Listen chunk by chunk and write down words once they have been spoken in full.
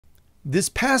This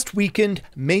past weekend,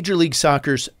 Major League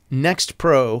Soccer's Next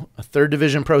Pro, a third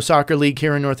division pro soccer league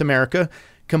here in North America,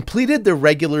 completed the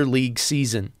regular league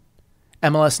season.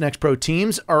 MLS Next Pro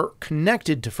teams are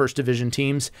connected to first division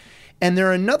teams, and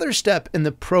they're another step in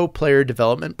the pro player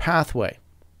development pathway.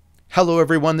 Hello,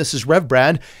 everyone. This is Rev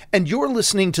Brad, and you're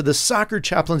listening to the Soccer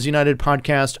Chaplains United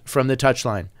podcast from the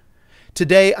Touchline.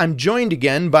 Today, I'm joined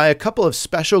again by a couple of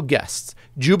special guests,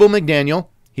 Jubal McDaniel.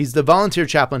 He's the volunteer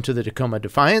chaplain to the Tacoma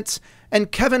Defiance,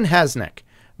 and Kevin Hasenack,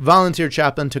 volunteer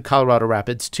chaplain to Colorado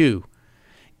Rapids 2.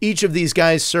 Each of these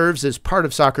guys serves as part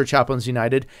of Soccer Chaplains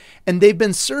United, and they've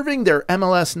been serving their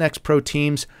MLS Next Pro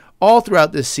teams all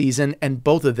throughout this season, and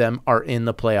both of them are in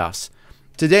the playoffs.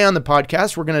 Today on the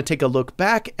podcast, we're going to take a look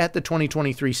back at the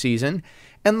 2023 season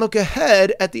and look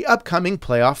ahead at the upcoming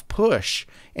playoff push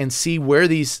and see where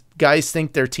these guys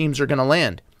think their teams are going to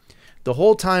land. The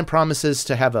whole time promises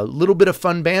to have a little bit of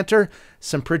fun banter,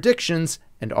 some predictions,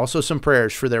 and also some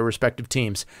prayers for their respective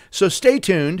teams. So stay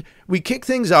tuned. We kick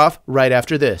things off right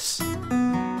after this. He's found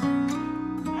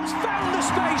the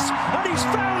space, and he's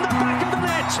found the back of the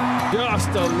net. Just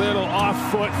a little off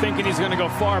foot, thinking he's going to go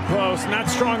far post. Not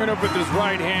strong enough with his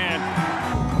right hand.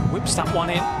 Whips that one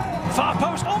in. Far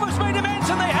post, almost made him ends,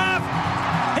 and they have.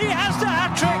 He has the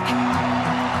hat-trick.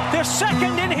 The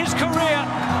second in his career.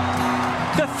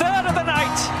 The third of the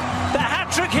night, the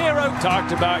hat-trick hero.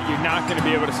 Talked about you're not going to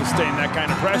be able to sustain that kind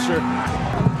of pressure.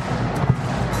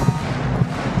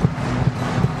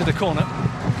 To the corner,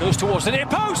 goes towards the near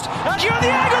post, and you're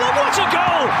the angle, and what a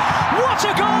goal! What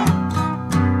a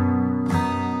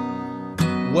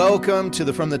goal! Welcome to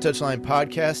the From the Touchline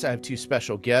podcast. I have two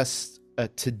special guests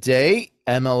today,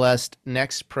 MLS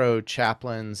Next Pro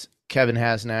chaplains, Kevin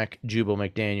Hasenack, Jubal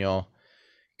McDaniel.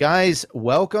 Guys,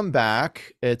 welcome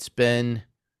back. It's been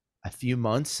a few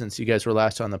months since you guys were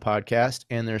last on the podcast,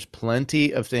 and there's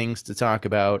plenty of things to talk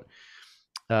about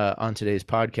on today's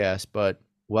podcast, but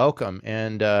welcome.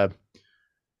 And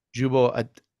Jubal,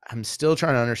 I'm still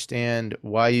trying to understand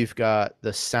why you've got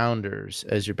the Sounders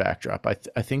as your backdrop.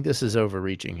 I think this is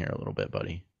overreaching here a little bit,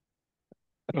 buddy.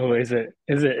 Oh, is it?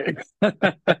 Is it?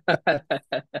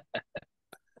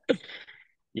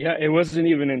 Yeah, it wasn't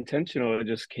even intentional. It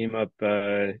just came up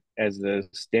as a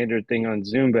standard thing on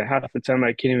Zoom, but half the time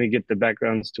I can't even get the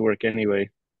backgrounds to work anyway.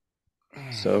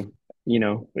 So,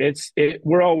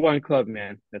 we're all one club,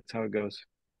 man. That's how it goes.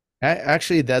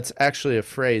 Actually, that's actually a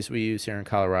phrase we use here in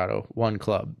Colorado, one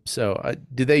club. So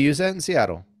do they use that in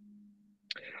Seattle?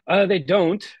 They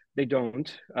don't.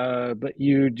 But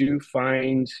you do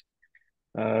find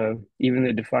even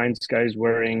the Defiance guys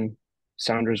wearing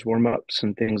Sounders warm-ups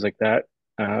and things like that.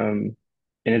 And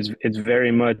it's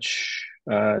very much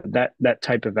that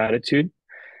type of attitude.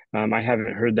 I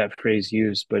haven't heard that phrase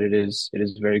used, but it is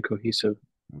very cohesive.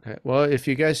 Okay. Well, if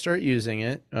you guys start using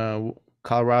it,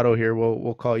 Colorado here,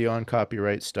 we'll call you on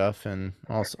copyright stuff and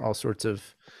all sorts of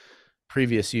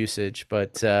previous usage.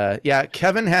 But yeah,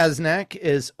 Kevin Hasenack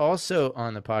is also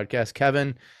on the podcast.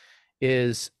 Kevin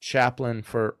is chaplain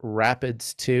for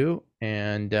Rapids 2.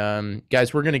 And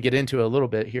guys, we're going to get into a little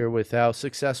bit here with how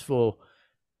successful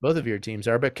both of your teams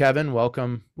are. But Kevin,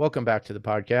 welcome back to the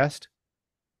podcast.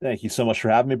 Thank you so much for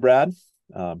having me, Brad.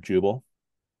 Jubal,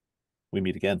 we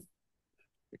meet again.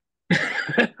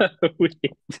 We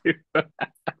do.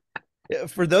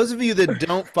 For those of you that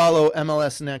don't follow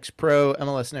MLS Next Pro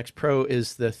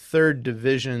is the third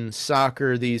division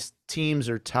soccer. These teams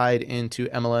are tied into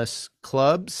MLS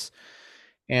clubs.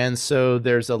 And so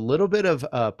there's a little bit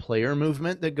of player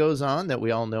movement that goes on that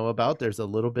we all know about. There's a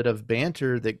little bit of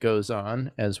banter that goes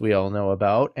on, as we all know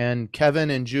about. And Kevin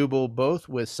and Jubal, both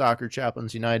with Soccer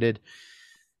Chaplains United.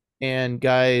 And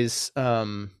guys,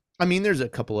 there's a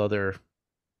couple other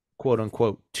quote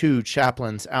unquote two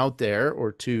chaplains out there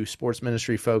or two sports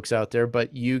ministry folks out there,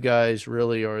 but you guys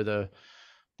really are the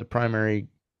primary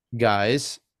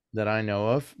guys that I know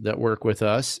of that work with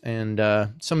us. And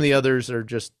some of the others are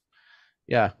just,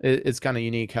 yeah, it's kind of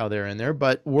unique how they're in there.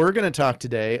 But we're going to talk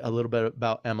today a little bit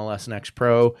about MLS Next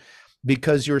Pro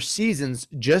because your season's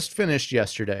just finished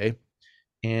yesterday,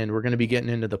 and we're going to be getting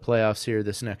into the playoffs here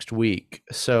this next week.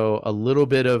 So a little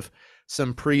bit of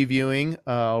some previewing.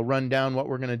 I'll run down what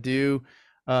we're going to do.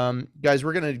 Guys,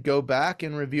 we're going to go back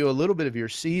and review a little bit of your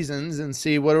seasons and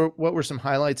see what were some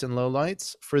highlights and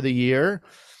lowlights for the year.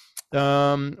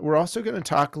 We're also going to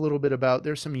talk a little bit about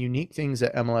there's some unique things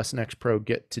that MLS Next Pro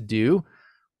get to do.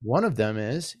 One of them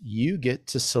is you get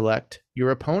to select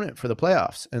your opponent for the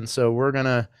playoffs. And so we're going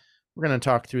to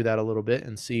talk through that a little bit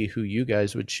and see who you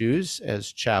guys would choose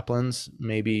as chaplains.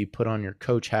 Maybe put on your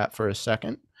coach hat for a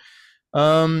second.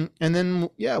 And then,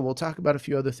 yeah, we'll talk about a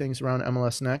few other things around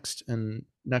MLS Next and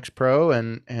Next Pro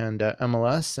and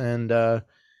MLS, and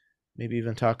maybe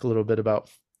even talk a little bit about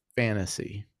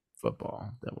fantasy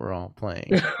football that we're all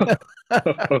playing.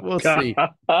 Oh, We'll God. see.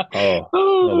 Oh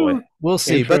boy. We'll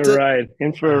see. In for But a ride.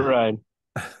 In for a ride.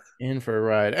 in for a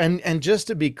ride. And just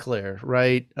to be clear,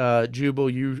 right, Jubal,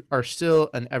 you are still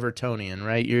an Evertonian,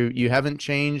 right? You haven't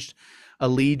changed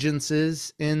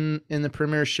allegiances in the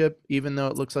Premiership, even though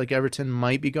it looks like Everton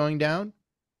might be going down.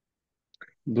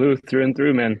 Blue through and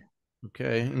through, man.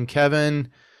 Okay. And Kevin,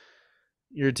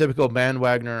 you're a typical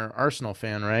bandwagoner Arsenal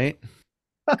fan, right?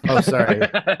 Oh, sorry.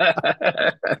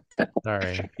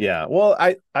 Sorry. Yeah. Well,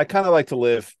 I kind of like to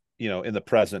live, in the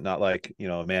present, not like,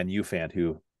 a Man U fan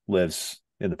who lives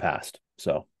in the past.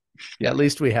 So, yeah. At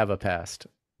least we have a past.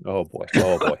 Oh boy.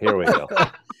 Here we go.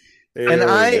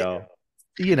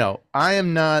 I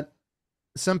am not.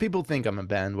 Some people think I'm a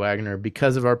bandwagoner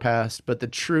because of our past, but the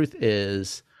truth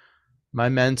is, my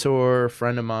mentor,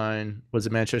 friend of mine, was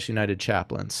a Manchester United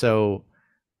chaplain. So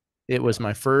it was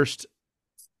my first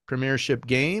Premiership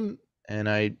game, and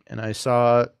I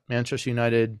saw Manchester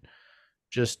United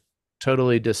just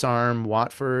totally disarm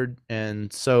Watford,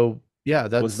 and so yeah,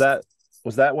 was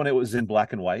that when it was in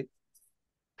black and white?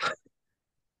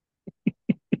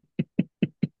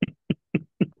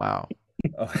 Wow.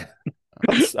 Okay.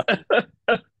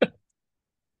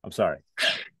 I'm sorry.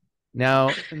 Now,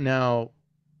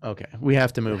 okay, we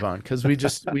have to move on because we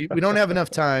don't have enough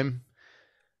time.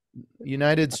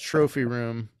 United's trophy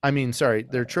room,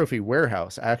 their trophy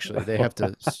warehouse, actually, they have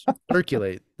to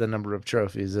circulate the number of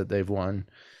trophies that they've won,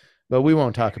 but we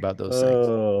won't talk about those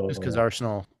things just because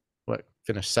Arsenal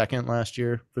finished second last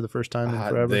year for the first time in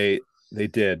forever. They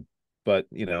did, but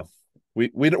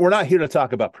we're not here to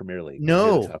talk about Premier League. No,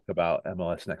 we're here to talk about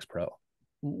MLS Next Pro.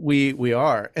 We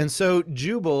are. And so,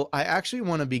 Jubal, I actually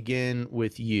want to begin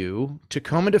with you.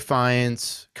 Tacoma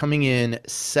Defiance coming in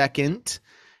second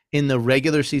in the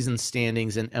regular season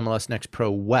standings in MLS Next Pro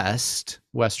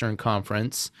Western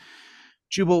Conference.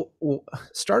 Jubal,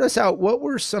 start us out. What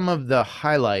were some of the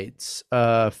highlights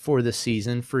for the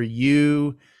season for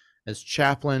you as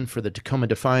chaplain for the Tacoma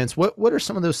Defiance? What are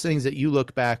some of those things that you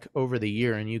look back over the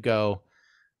year and you go,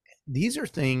 these are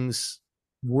things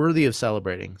worthy of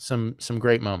celebrating, some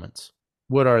great moments?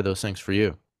 What are those things for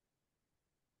you?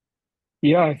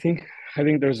 Yeah, I think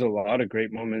there's a lot of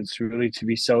great moments really to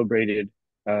be celebrated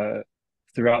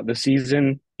throughout the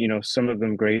season. Some of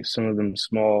them great, some of them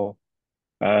small,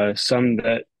 some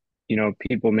that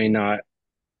people may not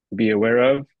be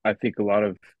aware of. I think a lot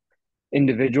of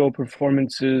individual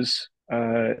performances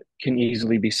can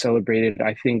easily be celebrated.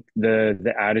 I think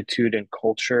the attitude and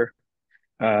culture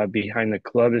behind the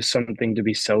club is something to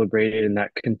be celebrated, and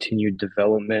that continued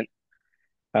development.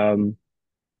 On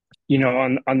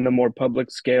the more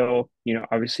public scale,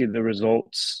 obviously the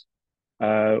results,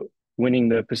 winning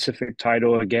the Pacific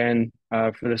title again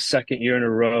for the second year in a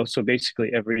row. So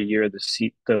basically every year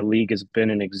the league has been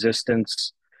in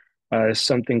existence is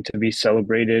something to be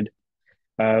celebrated.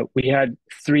 We had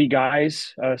 3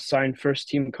 guys sign first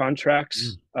team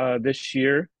contracts this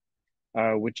year,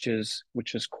 which is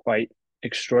quite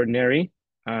extraordinary,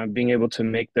 being able to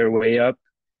make their way up.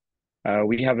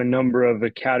 We have a number of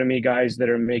academy guys that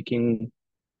are making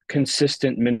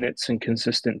consistent minutes and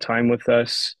consistent time with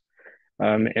us,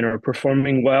 and are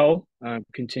performing well,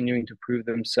 continuing to prove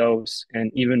themselves,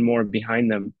 and even more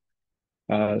behind them.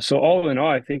 So all in all,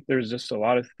 I think there's just a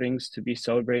lot of things to be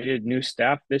celebrated. New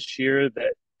staff this year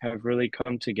that have really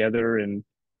come together and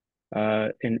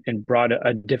brought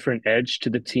a different edge to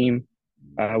the team.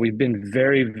 We've been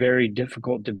very, very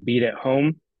difficult to beat at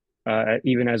home,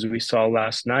 even as we saw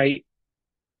last night.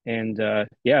 And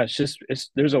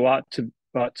there's a lot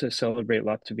to celebrate, a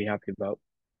lot to be happy about.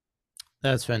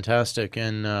 That's fantastic.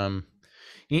 And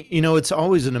it's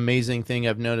always an amazing thing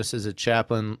I've noticed as a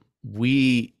chaplain.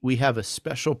 We have a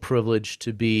special privilege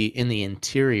to be in the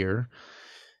interior.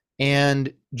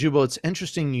 And Jubal, it's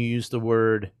interesting you use the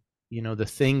word, the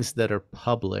things that are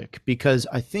public, because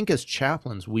I think as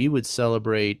chaplains, we would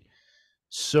celebrate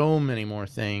so many more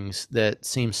things that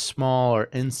seem small or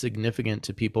insignificant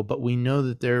to people, but we know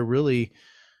that they're really,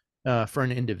 for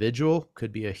an individual,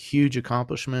 could be a huge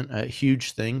accomplishment, a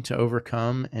huge thing to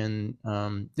overcome. And,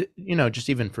 just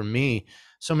even for me,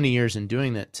 so many years in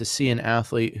doing that, to see an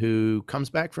athlete who comes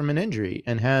back from an injury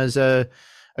and has a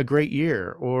great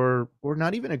year, or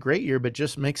not even a great year, but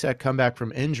just makes that comeback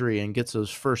from injury and gets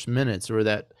those first minutes or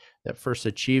that first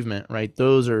achievement, right?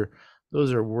 Those are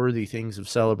worthy things of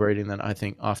celebrating that I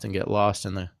think often get lost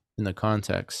in the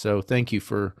context. So thank you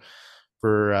for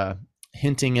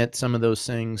hinting at some of those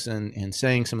things and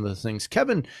saying some of those things.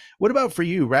 Kevin, what about for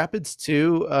you? Rapids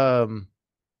too.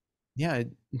 Yeah.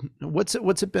 What's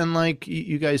it been like?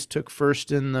 You guys took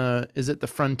first in is it the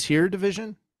Frontier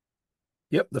division?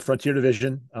 Yep, the Frontier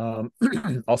Division,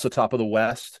 also top of the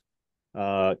West.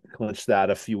 Clinched that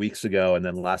a few weeks ago, and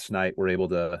then last night we're able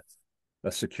to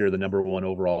secure the number one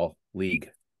overall league.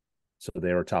 So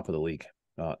they were top of the league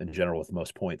in general with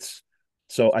most points.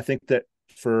 So I think that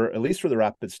for at least for the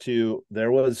Rapids too,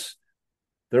 there's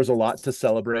a lot to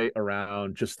celebrate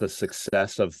around just the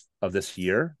success of this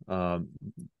year.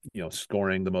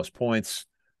 Scoring the most points.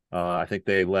 I think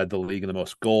they led the league in the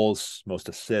most goals, most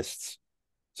assists.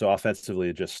 So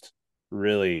offensively, just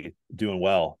really doing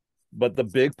well. But the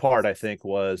big part, I think,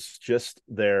 was just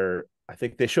I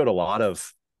think they showed a lot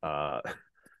of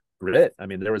grit. I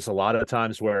mean, there was a lot of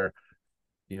times where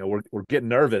we're getting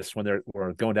nervous when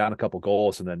we're going down a couple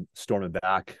goals and then storming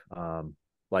back.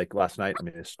 Like last night, I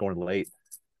mean, they're scoring late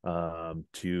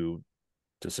to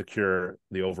secure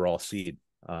the overall seed.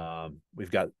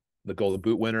 We've got the Golden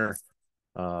Boot winner.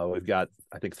 We've got,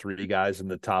 I think, three guys in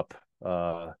the top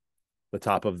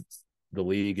of the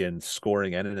league in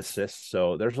scoring and in assists.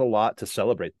 So there's a lot to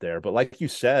celebrate there. But like you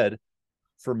said,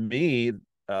 for me,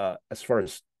 as far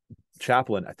as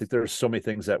Chaplain, I think there's so many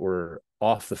things that were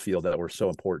off the field that were so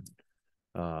important.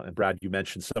 And Brad, you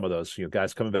mentioned some of those,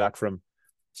 guys coming back from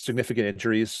significant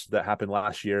injuries that happened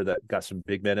last year that got some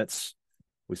big minutes.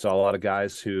 We saw a lot of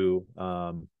guys who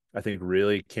I think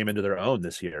really came into their own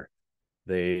this year.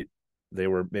 They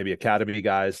were maybe academy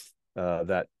guys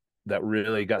that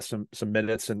really got some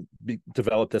minutes and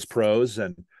developed as pros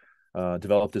and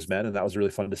developed as men, and that was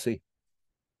really fun to see.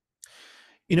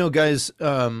 Guys,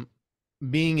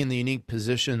 being in the unique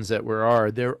positions that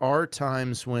there are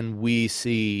times when we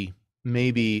see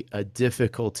maybe a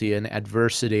difficulty and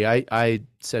adversity. I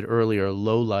said earlier,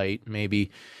 low light, maybe.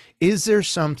 Is there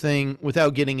something,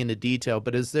 without getting into detail,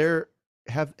 but has there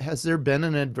been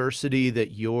an adversity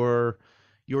that your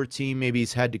team maybe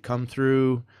has had to come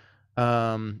through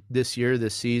this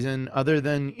season, other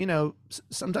than,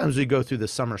 sometimes we go through the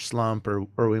summer slump,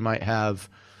 or we might have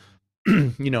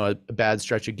a bad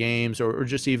stretch of games, or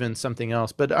just even something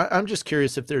else. But I'm just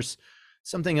curious if there's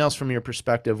something else from your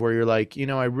perspective where you're like,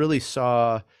 I really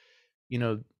saw,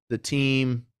 the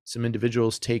team, some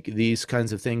individuals take these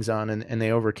kinds of things on and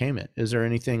they overcame it. Is there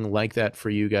anything like that for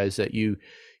you guys that you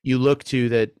look to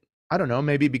that, I don't know,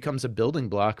 maybe becomes a building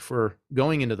block for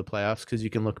going into the playoffs, because you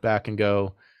can look back and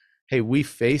go, hey, we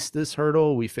faced this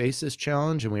hurdle, we faced this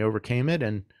challenge, and we overcame it,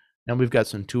 and now we've got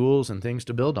some tools and things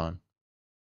to build on.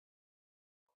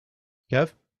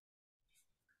 Kev?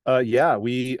 Yeah,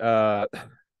 we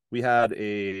had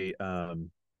a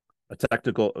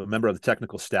member of the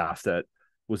technical staff that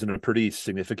was in a pretty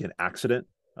significant accident.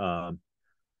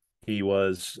 He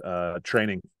was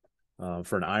training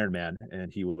for an Ironman,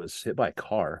 and he was hit by a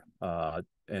car,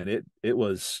 and it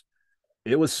was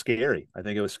scary. I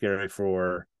think it was scary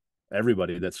for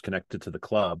everybody that's connected to the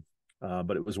club,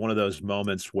 but it was one of those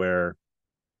moments where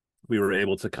we were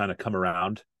able to kind of come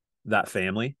around that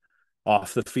family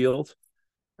off the field,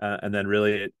 and then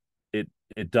really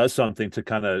it does something to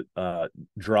kind of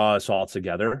draw us all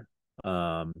together.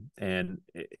 And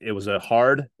it was a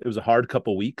hard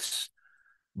couple weeks,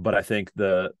 but I think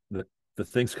the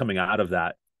things coming out of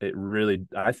that, it really,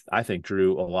 I think,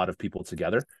 drew a lot of people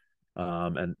together,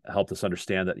 and helped us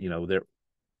understand that,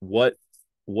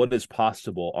 what is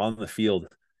possible on the field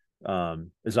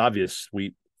is obvious.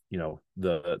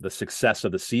 The success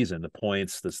of the season, the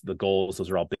points, the goals, those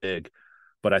are all big,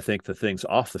 but I think the things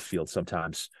off the field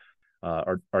sometimes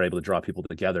are able to draw people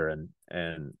together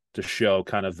and to show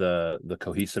kind of the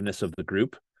cohesiveness of the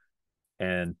group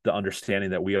and the understanding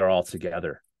that we are all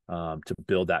together to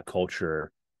build that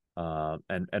culture,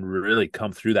 and really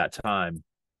come through that time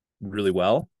really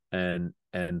well, and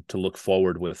to look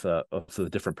forward with a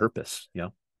different purpose.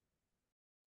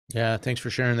 Yeah, thanks for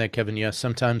sharing that, Kevin. Yes,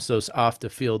 sometimes those off the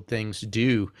field things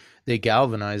they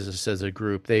galvanize us as a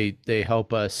group. They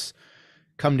help us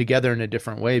come together in a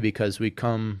different way, because we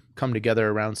come together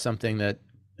around something that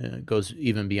goes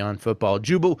even beyond football.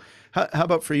 Jubal, how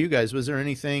about for you guys? Was there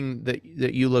anything that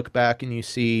you look back and you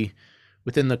see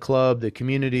within the club, the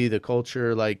community, the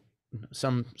culture, like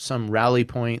some rally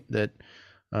point that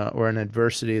or an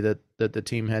adversity that the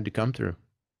team had to come through?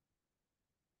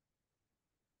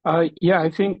 Yeah,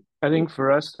 I think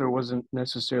for us there wasn't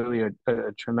necessarily a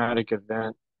traumatic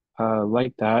event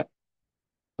like that,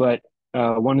 but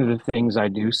one of the things I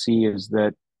do see is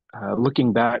that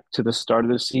looking back to the start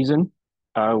of the season,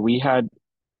 we had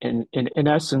in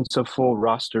essence a full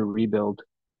roster rebuild.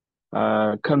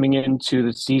 Coming into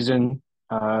the season,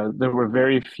 there were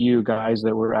very few guys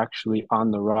that were actually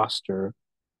on the roster,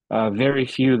 very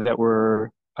few that were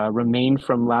remain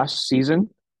from last season.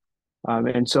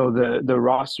 And so the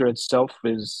roster itself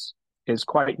is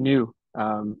quite new,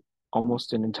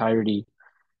 almost in entirety.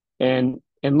 And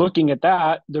looking at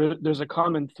that, there's a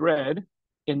common thread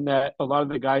in that a lot of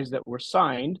the guys that were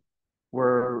signed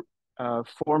were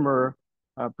former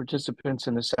participants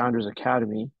in the Sounders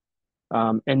Academy,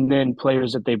 and then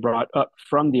players that they brought up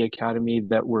from the academy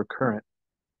that were current.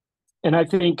 And I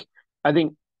think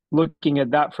looking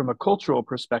at that from a cultural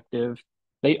perspective,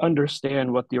 they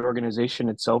understand what the organization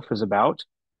itself is about.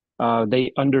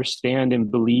 They understand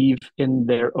and believe in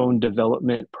their own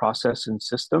development process and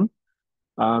system.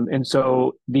 And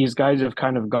so these guys have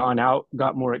kind of gone out,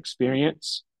 got more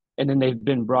experience, and then they've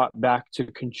been brought back to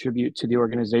contribute to the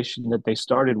organization that they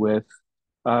started with,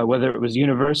 whether it was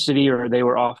university or they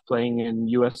were off playing in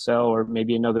USL or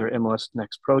maybe another MLS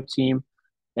Next Pro team.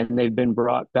 And they've been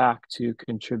brought back to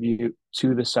contribute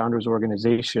to the Sounders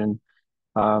organization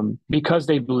because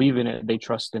they believe in it, they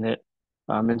trust in it.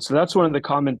 And so that's one of the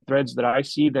common threads that I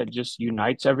see that just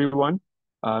unites everyone.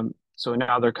 So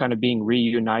now they're kind of being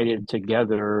reunited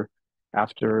together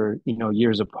after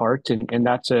years apart, and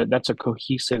that's a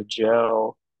cohesive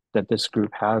gel that this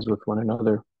group has with one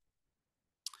another.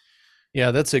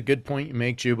 Yeah, that's a good point you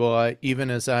make, Jubal. Even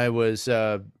as I was,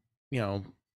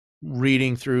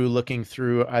 reading through, looking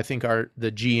through, I think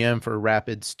the GM for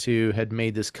Rapids 2 had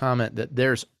made this comment that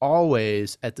there's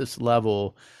always at this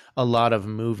level a lot of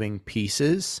moving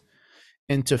pieces,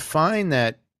 and to find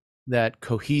that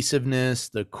cohesiveness,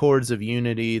 the chords of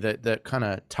unity that kind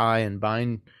of tie and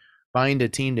bind a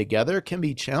team together can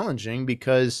be challenging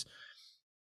because,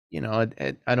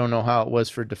 I don't know how it was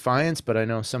for Defiance, but I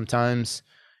know sometimes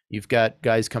you've got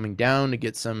guys coming down to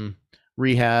get some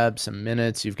rehab, some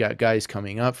minutes. You've got guys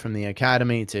coming up from the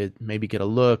academy to maybe get a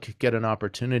look, get an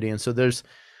opportunity. And so there's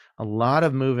a lot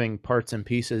of moving parts and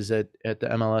pieces at the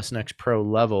MLS Next Pro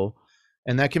level.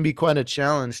 And that can be quite a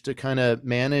challenge to kind of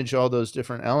manage all those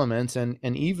different elements and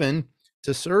even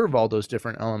to serve all those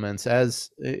different elements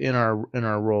as in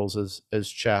our roles as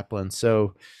chaplains.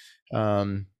 So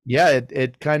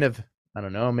it kind of, I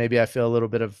don't know, maybe I feel a little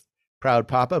bit of proud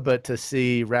papa, but to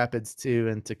see Rapids 2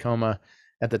 and Tacoma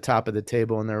at the top of the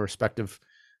table in their respective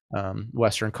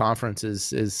Western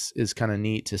conferences is kind of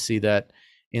neat to see that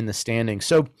in the standings.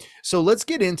 So let's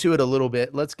get into it a little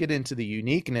bit. Let's get into the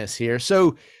uniqueness here.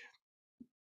 So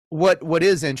what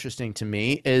is interesting to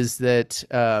me is that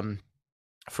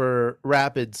for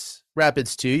Rapids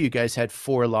 2, you guys had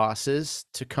 4 losses.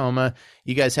 Tacoma,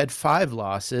 you guys had 5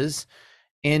 losses,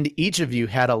 and each of you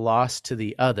had a loss to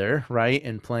the other, right?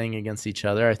 And playing against each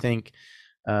other. I think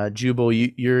Jubal,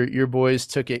 your boys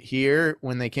took it here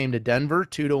when they came to Denver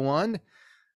 2-1.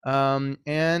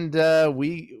 And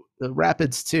the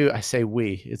Rapids 2, I say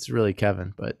we, it's really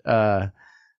Kevin, but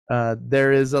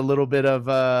there is a little bit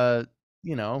of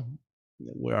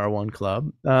we are one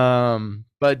club.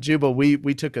 But Jubal,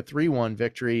 we took a 3-1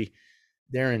 victory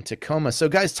there in Tacoma. So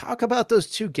guys, talk about those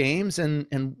 2 games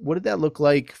and what did that look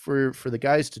like for the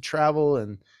guys to travel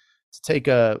and to take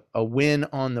a win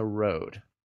on the road?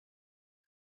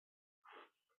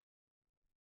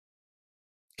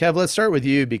 Kev, let's start with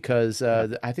you because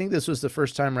I think this was the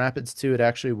first time Rapids 2 had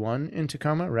actually won in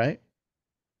Tacoma, right?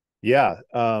 Yeah.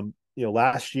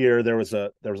 Last year there was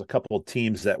a couple of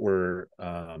teams that were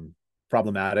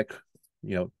problematic,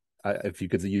 if you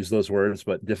could use those words,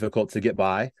 but difficult to get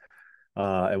by.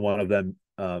 And one of them,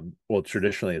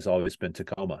 traditionally has always been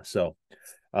Tacoma. So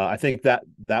I think that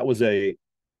was a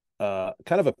kind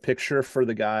of a picture for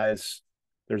the guys.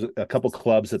 There's a couple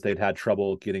clubs that they'd had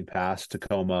trouble getting past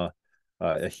Tacoma,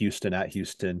 Houston at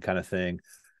Houston kind of thing.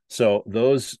 So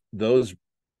those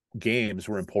games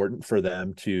were important for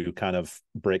them to kind of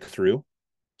break through,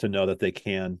 to know that they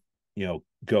can,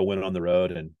 go win on the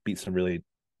road and beat some really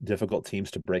difficult teams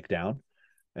to break down.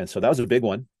 And so that was a big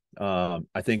one.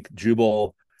 I think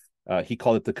Jubal, he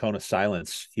called it the cone of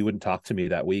silence. He wouldn't talk to me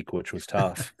that week, which was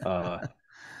tough. I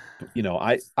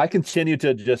continued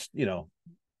to just,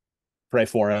 pray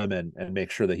for him and make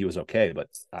sure that he was okay, but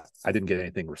I didn't get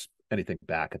anything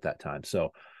back at that time.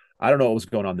 So I don't know what was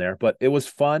going on there, but it was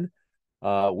fun.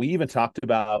 We even talked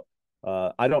about,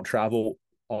 I don't travel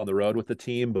on the road with the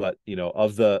team, but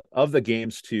of the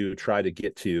games to try to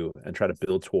get to and try to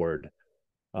build toward,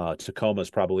 Tacoma is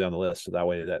probably on the list. So that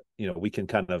way that, we can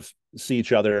kind of see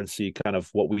each other and see kind of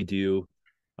what we do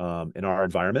in our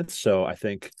environments. So I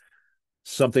think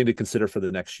something to consider for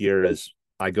the next year is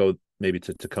I go maybe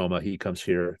to Tacoma, he comes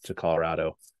here to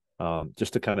Colorado,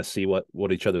 just to kind of see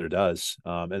what each other does.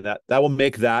 And that will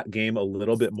make that game a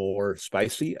little bit more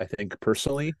spicy, I think,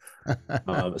 personally,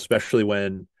 especially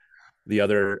when the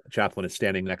other chaplain is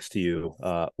standing next to you,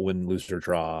 win, lose, or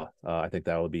draw. I think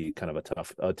that would be kind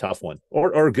of a tough one,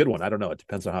 or a good one. I don't know. It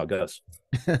depends on how it goes.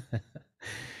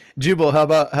 Jubal, how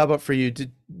about for you?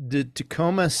 Did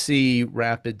Tacoma see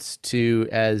Rapids 2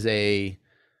 as a,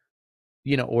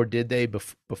 or did they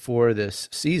before this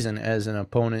season as an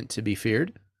opponent to be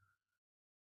feared?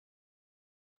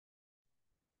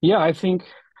 Yeah, I think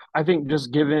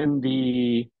just given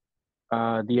the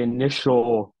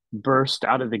initial burst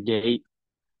out of the gate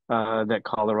that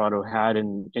Colorado had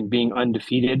and being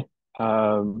undefeated,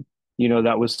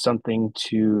 that was something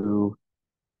to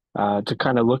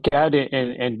kind of look at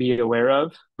and be aware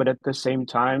of. But at the same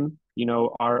time,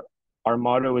 our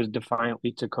motto is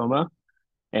defiantly Tacoma,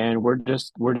 and we're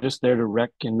just there to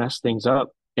wreck and mess things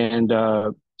up. And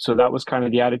so that was kind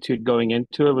of the attitude going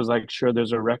into it. Was like, sure,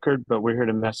 there's a record, but we're here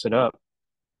to mess it up.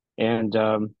 And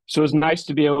so it was nice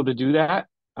to be able to do that,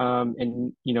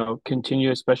 and continue,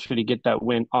 especially to get that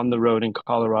win on the road in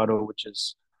Colorado, which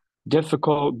is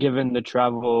difficult given the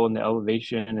travel and the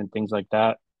elevation and things like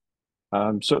that.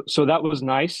 So that was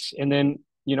nice. And then,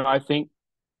 I think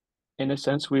in a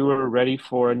sense we were ready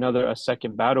for a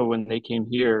second battle when they came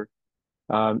here.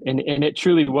 And it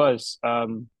truly was.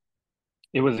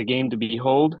 It was a game to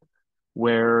behold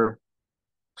where,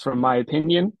 from my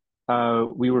opinion,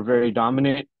 we were very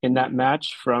dominant in that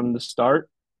match from the start,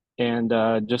 and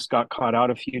just got caught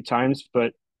out a few times.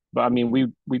 But I mean,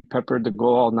 we peppered the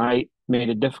goal all night, made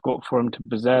it difficult for him to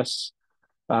possess.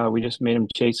 We just made him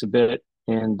chase a bit,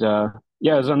 and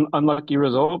yeah, it was an unlucky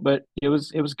result, but it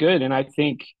was good. And I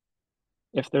think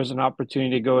if there's an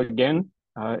opportunity to go again,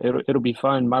 it'll be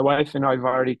fun. My wife and I have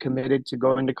already committed to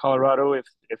going to Colorado if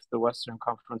the Western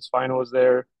Conference Final is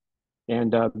there,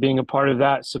 and being a part of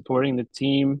that, supporting the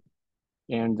team,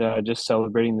 and just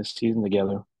celebrating the season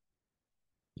together.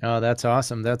 Oh, that's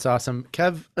awesome. That's awesome.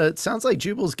 Kev, it sounds like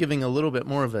Jubal's giving a little bit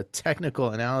more of a technical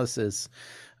analysis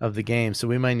of the game, so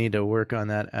we might need to work on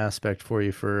that aspect for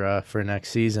you for next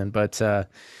season. But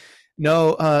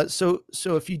no, so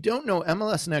if you don't know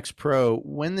MLS Next Pro,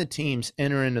 when the teams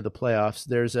enter into the playoffs,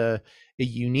 there's a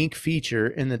unique feature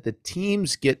in that the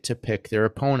teams get to pick their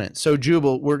opponent. So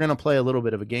Jubal, we're going to play a little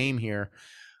bit of a game here.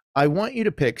 I want you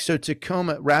to pick. So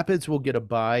Tacoma Rapids will get a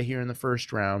bye here in the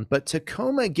first round, but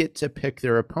Tacoma get to pick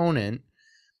their opponent.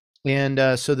 And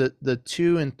so the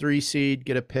 2 and 3 seed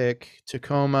get a pick.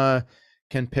 Tacoma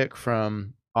can pick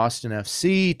from Austin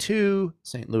FC 2,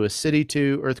 St. Louis City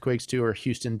 2, Earthquakes 2, or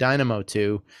Houston Dynamo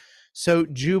 2. So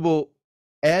Jubal,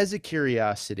 as a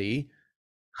curiosity,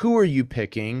 who are you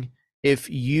picking if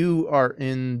you are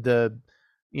in the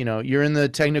you're in the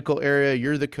technical area,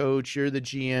 you're the coach, you're the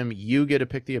GM, you get to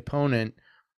pick the opponent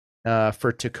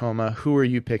for Tacoma. Who are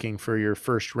you picking for your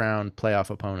first round playoff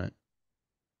opponent?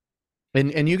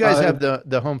 And you guys have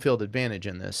the home field advantage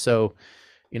in this. So,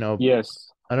 Yes.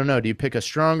 I don't know, do you pick a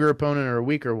stronger opponent or a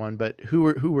weaker one, but who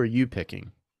are you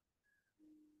picking?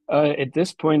 At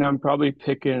this point, I'm probably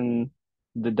picking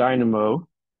the Dynamo.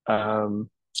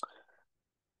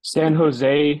 San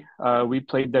Jose, we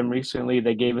played them recently.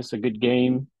 They gave us a good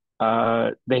game.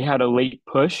 They had a late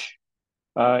push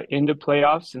into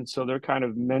playoffs, and so they're kind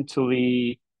of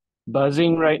mentally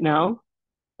buzzing right now.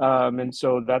 And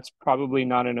so that's probably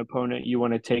not an opponent you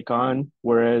want to take on,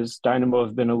 whereas Dynamo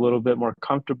have been a little bit more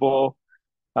comfortable.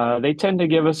 They tend to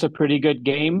give us a pretty good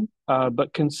game,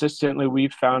 but consistently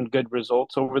we've found good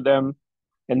results over them.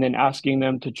 And then asking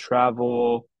them to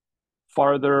travel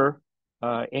farther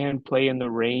and play in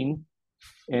the rain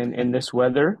and in this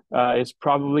weather is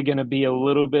probably going to be a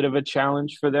little bit of a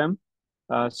challenge for them.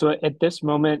 So at this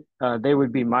moment, they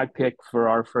would be my pick for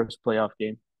our first playoff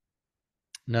game.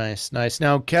 Nice.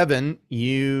 Now, Kevin,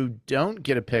 you don't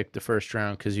get to pick the first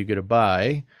round because you get a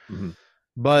bye. Mm-hmm.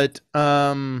 But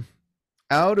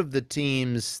out of the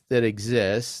teams that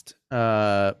exist,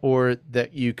 or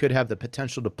that you could have the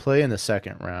potential to play in the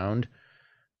second round,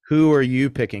 who are you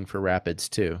picking for Rapids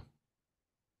 2?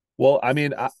 Well, I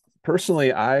mean,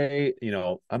 personally,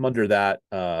 I'm under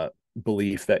that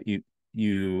belief that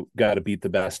you got to beat the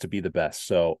best to be the best.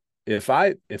 So if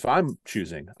I'm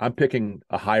choosing, I'm picking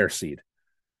a higher seed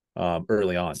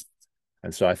early on.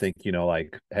 And so I think,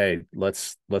 hey,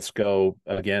 let's go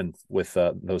again with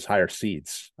those higher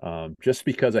seeds, just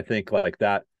because I think like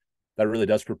that really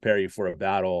does prepare you for a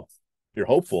battle. You're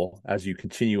hopeful as you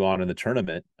continue on in the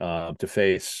tournament to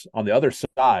face on the other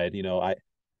side.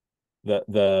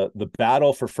 The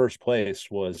battle for first place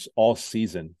was all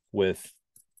season with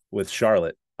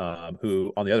Charlotte,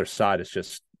 who on the other side is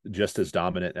just as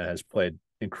dominant and has played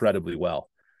incredibly well.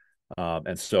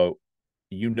 And so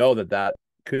that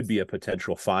could be a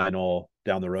potential final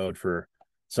down the road for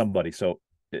somebody. So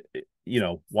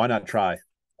why not try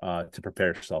to prepare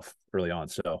yourself early on?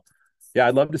 So, yeah,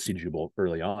 I'd love to see Jubal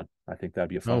early on. I think that'd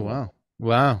be a Oh, fun one. wow.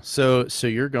 Wow. So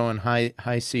you're going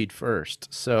high seed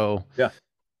first. So Yeah.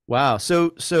 wow.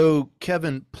 So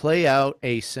Kevin, play out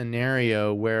a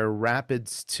scenario where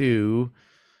Rapids 2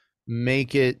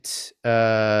 make it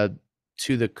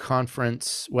to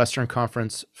the Western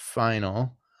Conference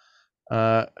final.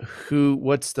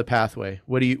 What's the pathway?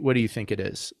 What do you think it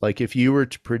is? Like if you were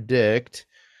to predict,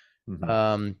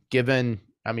 given,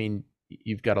 I mean,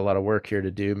 you've got a lot of work here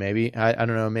to do, maybe. I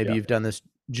don't know, maybe Yeah. you've done this.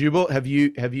 Jubal, have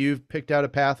you picked out a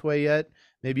pathway yet?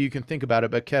 Maybe you can think about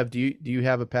it, but Kev, do you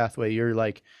have a pathway? You're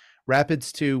like,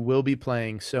 Rapids 2 will be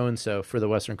playing so and so for the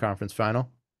Western Conference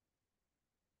final.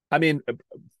 I mean,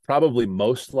 probably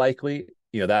most likely,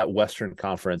 that Western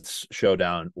Conference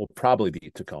showdown will probably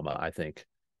be Tacoma, I think,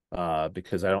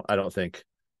 because I don't think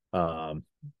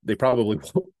they probably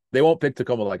they won't pick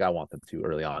Tacoma like I want them to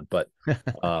early on, but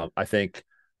I think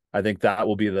that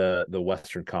will be the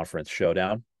Western Conference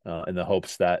showdown in the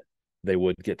hopes that they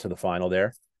would get to the final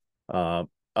there.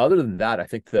 Other than that, I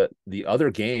think that the other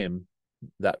game,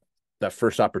 that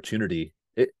first opportunity,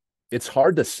 it's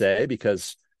hard to say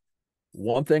because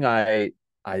one thing I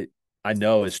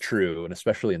know is true, and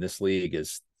especially in this league,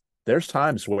 is there's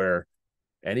times where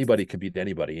anybody can beat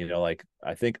anybody. Like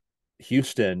I think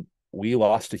Houston, we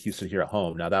lost to Houston here at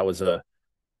home. Now that was a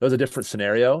different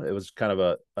scenario. It was kind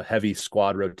of a heavy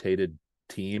squad rotated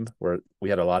team where we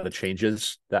had a lot of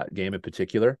changes that game in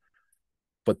particular.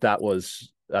 But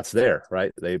that's there,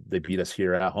 right? They beat us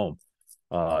here at home.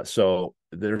 So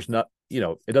there's not,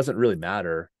 it doesn't really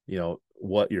matter,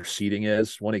 what your seeding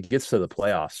is when it gets to the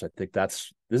playoffs. I think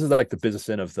this is like the business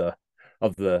end of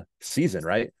the season,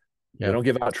 right? Yeah. They don't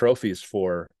give out trophies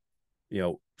for,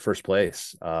 first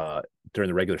place during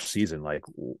the regular season. Like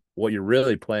what you're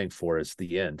really playing for is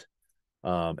the end.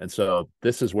 And so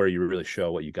this is where you really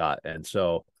show what you got. And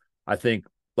so I think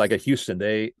like at Houston,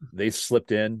 they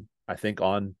slipped in, I think,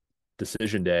 on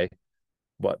decision day,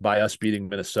 but by us beating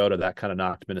Minnesota, that kind of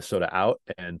knocked Minnesota out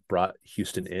and brought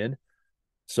Houston in.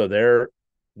 So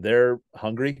they're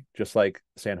hungry, just like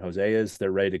San Jose is.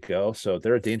 They're ready to go. So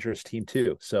they're a dangerous team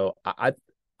too. So I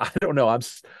don't know.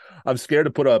 I'm scared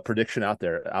to put a prediction out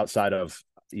there outside of,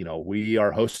 we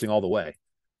are hosting all the way.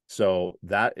 So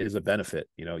that is a benefit.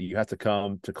 You have to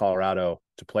come to Colorado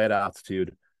to play at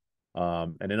altitude.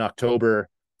 And in October,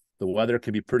 the weather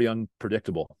can be pretty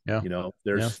unpredictable. Yeah.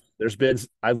 There's been,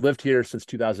 I've lived here since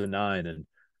 2009, and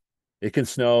it can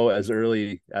snow as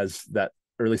early as that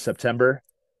early September.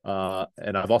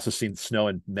 And I've also seen snow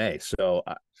in May. So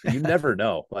you never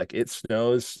know. Like it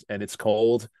snows and it's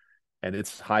cold and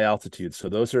it's high altitude. So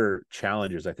those are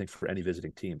challenges, I think, for any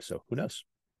visiting team. So who knows?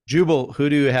 Jubal, who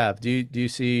do you have? Do you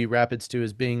see Rapids 2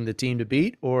 as being the team to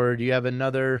beat, or do you have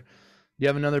another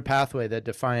pathway that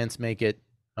Defiance make it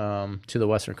to the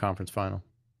Western Conference final?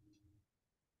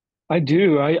 I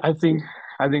do. I think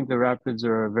the Rapids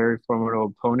are a very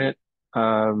formidable opponent.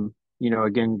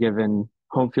 Again, given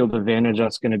home field advantage,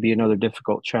 that's going to be another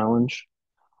difficult challenge.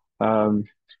 Um,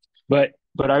 but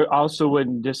I also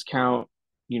wouldn't discount,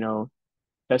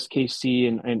 SKC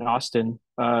and Austin.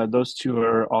 Those two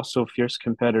are also fierce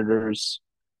competitors.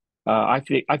 I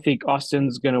think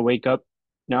Austin's going to wake up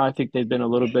now. I think they've been a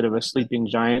little bit of a sleeping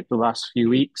giant the last few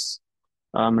weeks,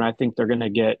 and I think they're going to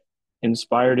get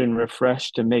inspired and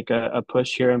refreshed to make a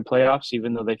push here in playoffs,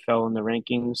 even though they fell in the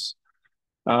rankings.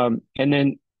 And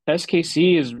then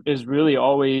SKC is really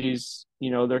always,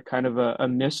 they're kind of a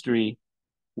mystery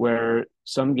where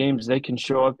some games they can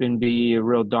show up and be a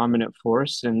real dominant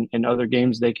force, and in other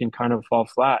games they can kind of fall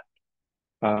flat.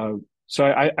 Uh, so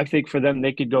I think for them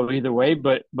they could go either way,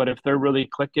 but if they're really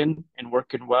clicking and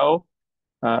working well,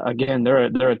 again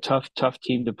they're a tough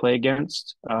team to play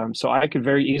against. So I could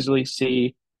very easily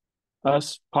see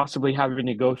us possibly having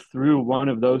to go through one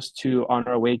of those two on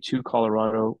our way to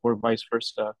Colorado or vice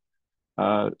versa.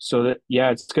 So that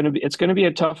yeah, it's gonna be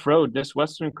a tough road. This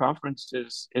Western Conference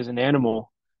is an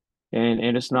animal,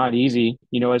 and it's not easy.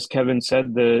 As Kevin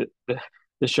said, the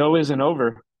show isn't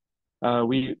over.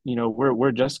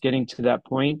 We're just getting to that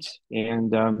point,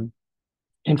 and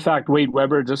in fact, Wade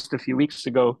Weber just a few weeks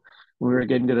ago, when we were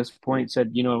getting to this point,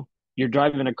 said, you're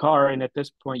driving a car, and at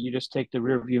this point, you just take the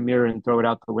rear view mirror and throw it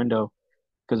out the window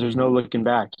because there's no looking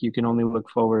back. You can only look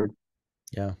forward.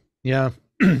 Yeah. Yeah.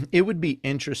 It would be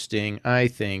interesting, I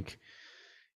think,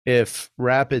 if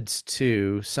Rapids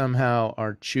 2 somehow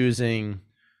are choosing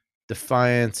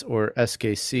Defiance or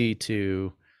SKC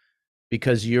to,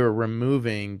 because you're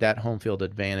removing that home field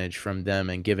advantage from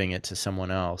them and giving it to someone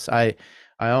else. I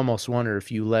almost wonder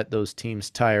if you let those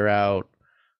teams tire out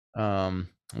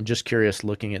I'm just curious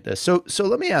looking at this. So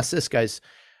let me ask this, guys.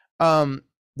 The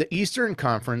Eastern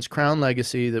Conference, Crown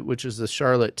Legacy, which is the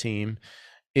Charlotte team,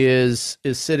 is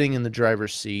sitting in the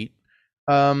driver's seat.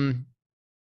 Are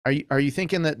you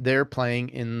thinking that they're playing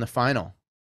in the final?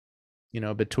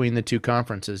 Between the two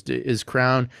conferences, is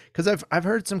Crown, because I've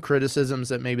heard some criticisms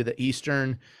that maybe the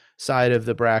Eastern side of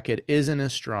the bracket isn't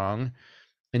as strong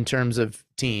in terms of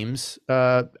teams.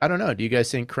 I don't know. Do you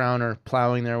guys think Crown are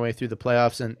plowing their way through the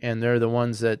playoffs and they're the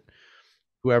ones that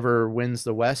whoever wins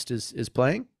the West is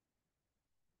playing?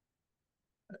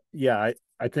 Yeah,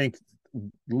 I think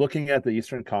looking at the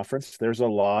Eastern Conference, there's a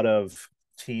lot of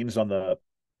teams on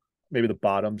maybe the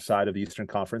bottom side of the Eastern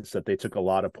Conference that they took a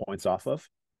lot of points off of.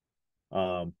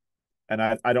 And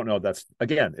I don't know. That's,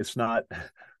 again, it's not,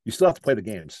 you still have to play the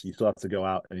games. You still have to go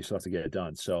out and you still have to get it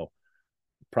done. So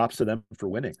props to them for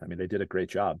winning. I mean, they did a great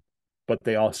job, but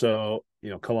they also,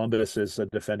 Columbus is a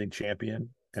defending champion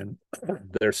and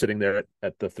they're sitting there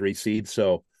at the 3 seed.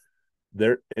 So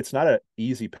it's not an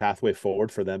easy pathway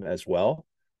forward for them as well.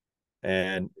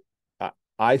 And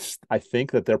I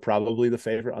think that they're probably the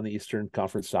favorite on the Eastern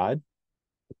Conference side,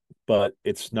 but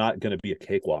it's not going to be a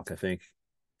cakewalk. I think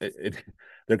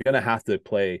they're going to have to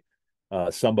play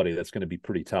somebody that's going to be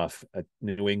pretty tough,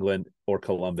 New England or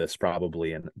Columbus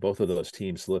probably, and both of those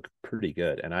teams look pretty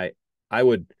good. And I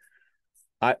don't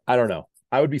know,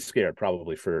 I would be scared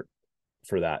probably for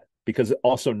that, because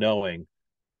also knowing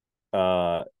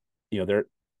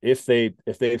if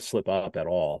they slip up at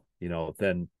all,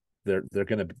 then they're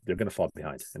gonna fall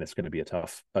behind, and it's gonna be a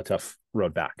tough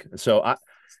road back. So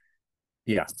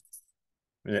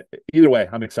either way,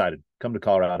 I'm excited. Come to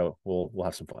Colorado, we'll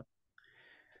have some fun.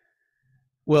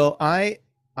 Well, I'm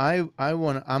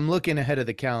looking ahead of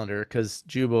the calendar because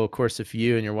Jubal, of course, if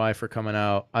you and your wife are coming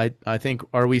out, I think,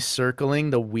 are we circling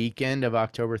the weekend of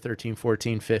October 13,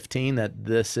 14, 15, that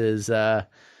this is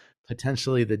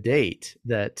potentially the date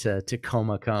that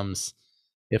Tacoma comes?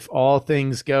 If all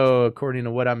things go according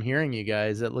to what I'm hearing, you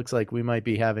guys, it looks like we might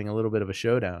be having a little bit of a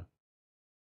showdown.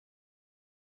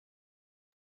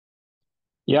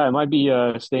 Yeah, I might be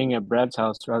staying at Brad's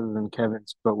house rather than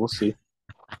Kevin's, but we'll see.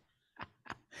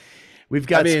 We've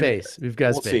got space. We've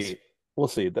got space. We'll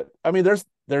see.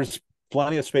 There's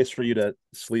plenty of space for you to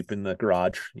sleep in the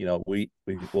garage.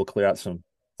 We'll clear out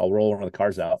I'll roll one of the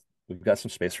cars out. We've got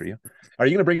some space for you. Are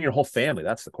you going to bring your whole family?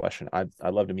 That's the question. I'd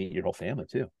love to meet your whole family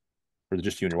too, or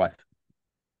just you and your wife.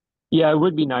 Yeah, it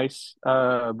would be nice.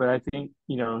 But I think,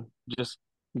 just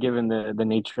given the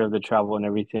nature of the travel and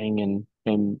everything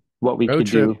and what we could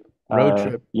do. Road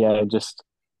trip. Yeah, just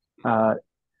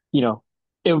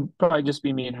it would probably just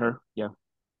be me and her. Yeah.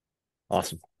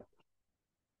 Awesome.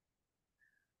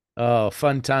 Oh,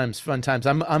 fun times.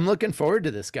 I'm looking forward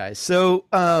to this, guys. So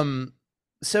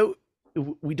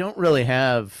we don't really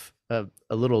have a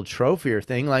little trophy or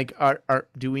thing. Like,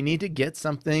 do we need to get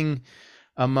something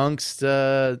amongst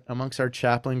our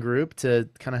chaplain group to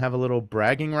kind of have a little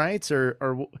bragging rights, or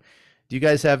do you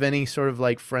guys have any sort of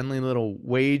like friendly little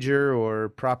wager or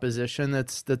proposition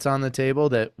that's on the table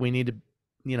that we need to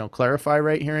clarify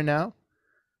right here and now?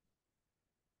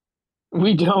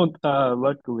 We don't,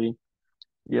 luckily.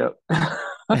 Yep.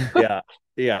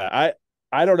 Yeah.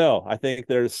 I don't know. I think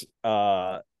there's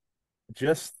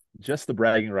just the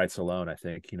bragging rights alone. I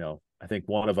think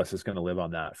one of us is going to live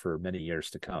on that for many years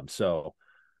to come. So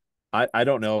I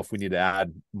don't know if we need to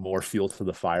add more fuel to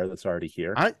the fire that's already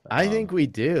here. I think we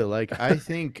do. Like, I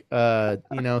think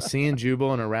seeing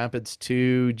Jubal in a Rapids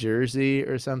 2 jersey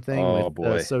or something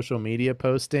with social media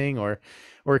posting, or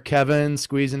Kevin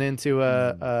squeezing into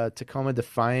a Tacoma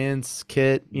Defiance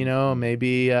kit,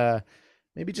 maybe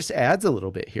just adds a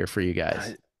little bit here for you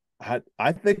guys.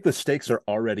 I think the stakes are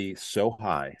already so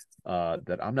high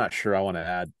that I'm not sure I want to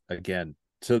add again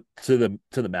to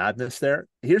the madness there.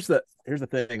 Here's the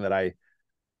thing that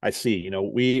I see.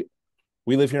 We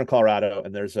live here in Colorado,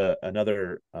 and there's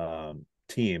another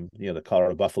team, the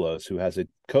Colorado Buffaloes, who has a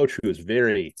coach who is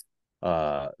very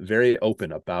very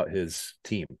open about his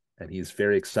team, and he's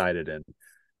very excited. And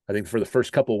I think for the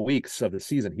first couple of weeks of the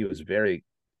season, he was very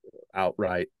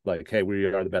outright like, hey, we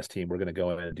are the best team, we're going to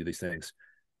go in and do these things.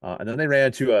 And then they ran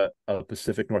into a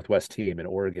Pacific Northwest team in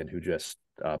Oregon who just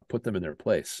put them in their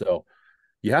place. So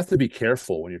you have to be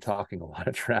careful when you're talking a lot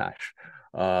of trash.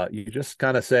 You just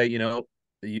kind of say,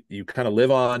 you kind of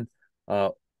live on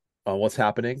what's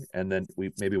happening, and then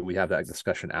we have that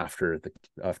discussion after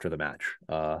the match.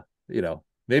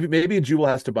 Maybe Jubal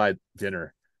has to buy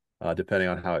dinner, depending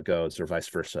on how it goes, or vice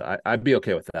versa. I'd be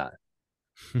okay with that.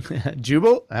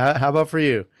 Jubal, how about for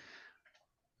you?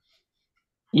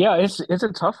 Yeah, it's a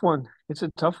tough one.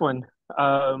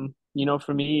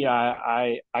 for me,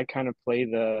 I kind of play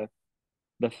the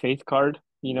faith card,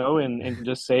 and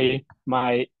just say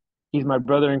he's my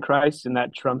brother in Christ, and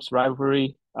that trumps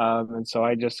rivalry. And so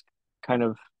I just kind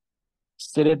of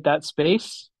sit at that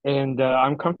space, and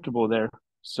I'm comfortable there.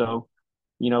 So,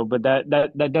 but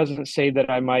that doesn't say that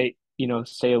I might,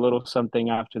 say a little something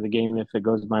after the game if it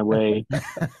goes my way.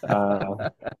 Uh,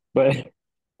 but,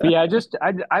 but yeah, I just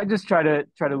try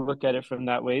to look at it from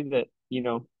that way that,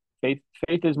 faith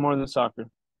faith is more than soccer.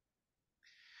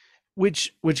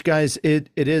 Which guys, it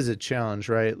is a challenge,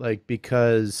 right? Like,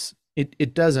 because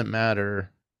it doesn't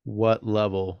matter what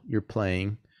level you're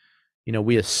playing.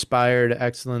 We aspire to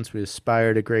excellence, we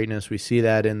aspire to greatness. We see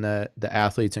that in the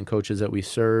athletes and coaches that we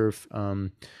serve.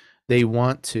 They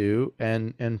want to,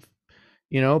 and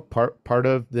part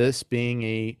of this being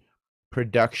a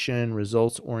production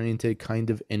results oriented kind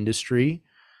of industry,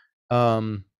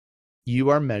 you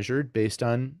are measured based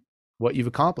on what you've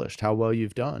accomplished, how well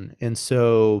you've done. And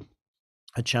so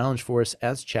a challenge for us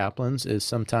as chaplains is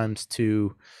sometimes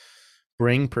to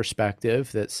bring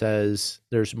perspective that says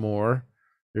there's more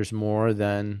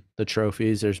than the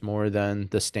trophies, there's more than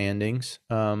the standings.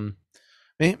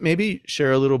 Maybe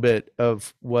share a little bit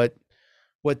of what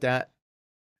that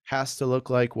has to look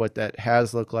like, what that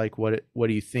has looked like, what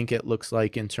do you think it looks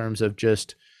like in terms of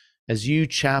just as you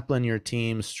chaplain your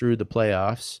teams through the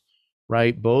playoffs,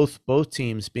 right? Both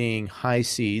teams being high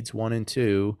seeds, 1 and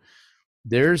 2.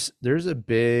 There's a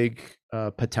big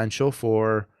potential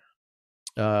for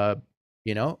uh,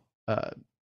 you know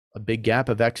a big gap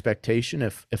of expectation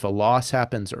if a loss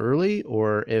happens early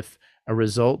or if a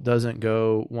result doesn't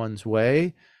go one's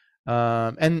way.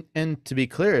 And to be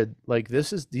clear, like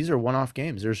these are one-off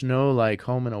games. There's no like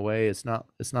home and away. It's not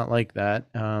like that.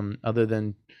 Other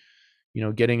than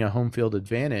getting a home field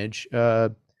advantage.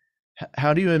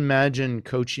 How do you imagine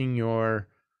coaching your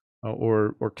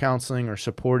or counseling or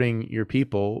supporting your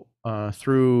people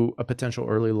through a potential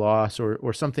early loss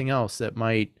or something else that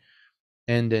might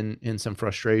end in some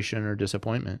frustration or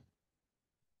disappointment?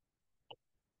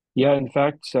 Yeah, in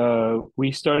fact,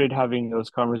 we started having those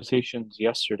conversations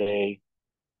yesterday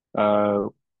uh,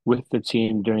 with the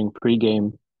team during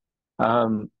pregame.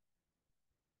 Um,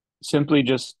 Simply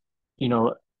just, you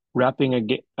know,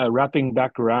 wrapping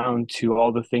back around to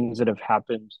all the things that have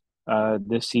happened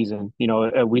this season.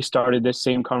 We started this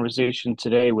same conversation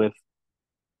today with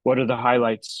what are the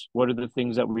highlights, what are the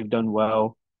things that we've done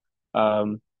well,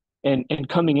 um, and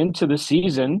coming into the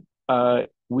season,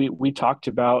 we talked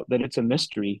about that it's a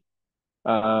mystery,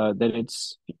 that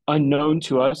it's unknown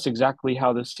to us exactly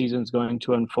how the season's going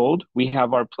to unfold. We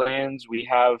have our plans, we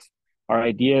have our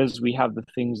ideas, we have the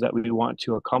things that we want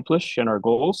to accomplish and our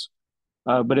goals,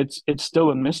 but it's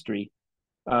still a mystery.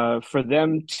 For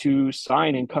them to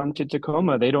sign and come to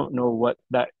Tacoma, they don't know what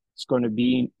that's going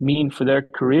to mean for their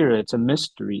career. It's a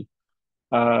mystery.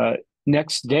 Uh,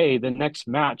 Next day, the next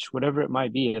match, whatever it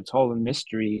might be, it's all a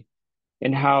mystery.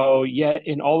 And how yet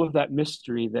in all of that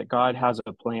mystery that God has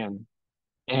a plan,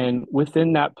 and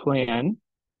within that plan,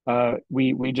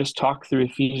 we just talk through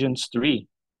Ephesians 3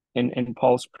 and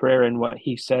Paul's prayer and what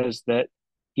he says that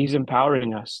he's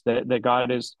empowering us, that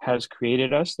God has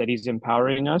created us, that he's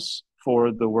empowering us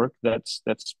for the work that's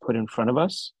put in front of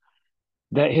us,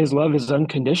 that his love is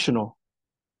unconditional,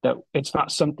 that it's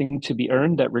not something to be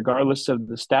earned, that regardless of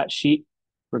the stat sheet,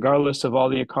 regardless of all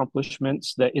the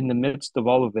accomplishments, that in the midst of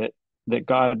all of it, that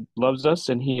God loves us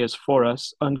and he is for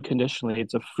us unconditionally.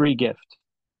 It's a free gift.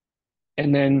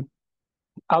 And then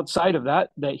outside of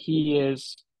that, that he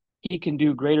can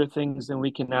do greater things than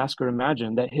we can ask or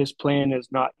imagine, that his plan is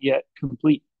not yet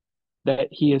complete, that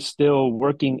he is still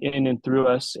working in and through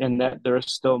us, and that there is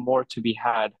still more to be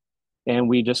had. And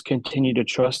we just continue to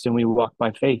trust and we walk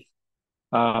by faith.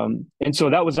 And so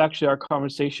that was actually our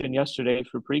conversation yesterday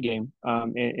for pregame,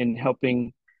 in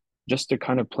helping just to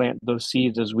kind of plant those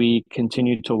seeds as we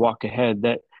continue to walk ahead,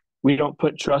 that we don't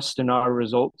put trust in our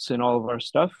results and all of our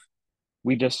stuff.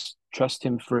 We just trust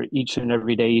him for each and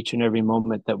every day, each and every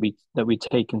moment that we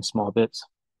take in small bits.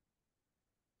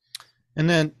 And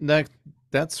then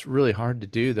that's really hard to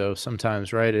do though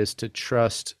sometimes, right? Is to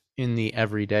trust in the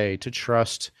everyday, to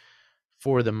trust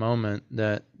for the moment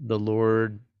that the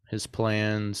Lord, his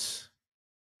plans,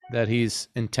 that he's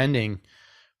intending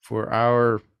for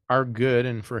our good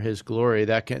and for his glory.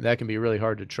 That can be really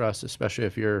hard to trust, especially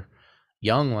if you're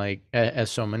young, like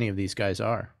as so many of these guys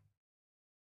are.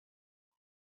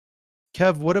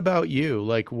 Kev, what about you?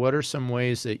 Like, what are some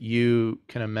ways that you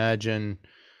can imagine,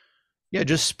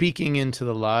 just speaking into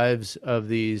the lives of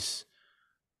these,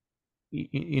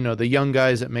 the young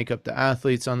guys that make up the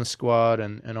athletes on the squad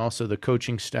and also the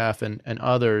coaching staff and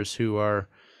others who are,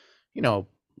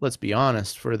 let's be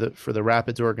honest, for the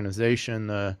Rapids organization,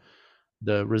 the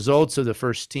results of the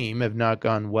first team have not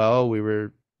gone well. We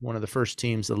were one of the first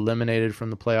teams eliminated from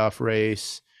the playoff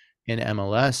race in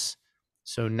MLS.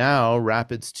 So now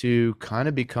Rapids 2 kind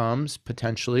of becomes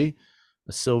potentially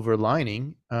a silver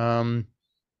lining.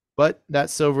 But that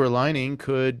silver lining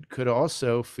could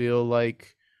also feel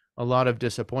like a lot of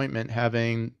disappointment,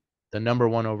 having the number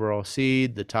 1 overall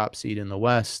seed, the top seed in the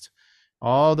West,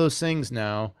 all those things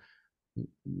now.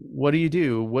 What do you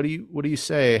do? What do you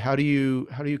say? How do you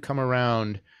come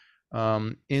around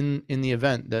in the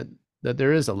event that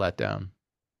there is a letdown?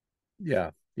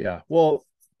 Yeah. Well,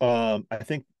 I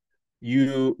think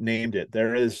you named it.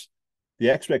 The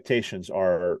expectations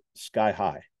are sky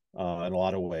high in a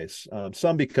lot of ways.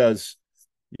 Some because,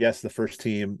 yes, the first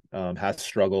team has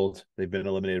struggled. They've been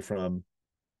eliminated from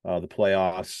the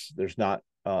playoffs. There's not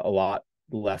a lot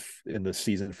left in the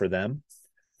season for them.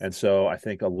 And so I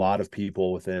think a lot of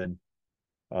people within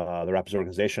the Rapids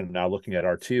organization are now looking at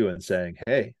R2 and saying,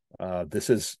 hey, this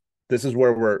is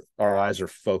where our eyes are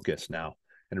focused now,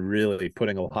 and really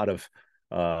putting a lot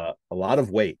of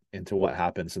weight into what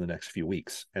happens in the next few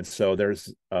weeks. And so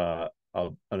there's an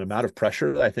amount of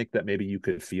pressure that I think that maybe you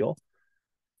could feel.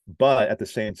 But at the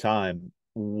same time,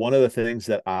 one of the things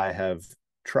that I have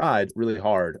tried really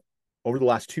hard over the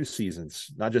last 2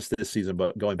 seasons, not just this season,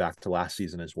 but going back to last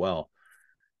season as well,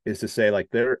 is to say, like,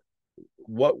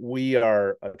 what we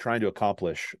are trying to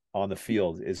accomplish on the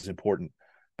field is important,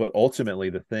 but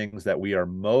ultimately the things that we are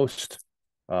most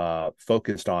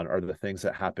focused on are the things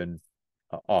that happen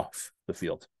off the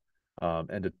field,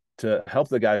 and to help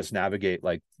the guys navigate.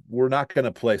 Like, we're not going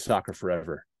to play soccer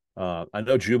forever. I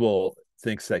know Jubal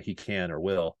thinks that he can or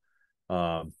will.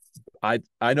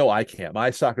 I know I can't. My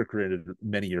soccer career ended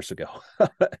many years ago.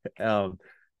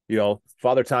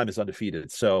 Father Time is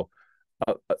undefeated, so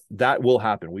that will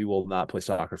happen. We will not play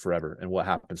soccer forever, and what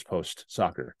happens post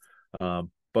soccer.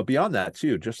 But beyond that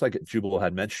too, just like Jubal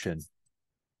had mentioned,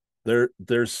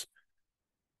 there's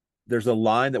a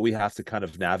line that we have to kind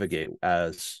of navigate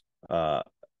as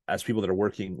people that are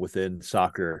working within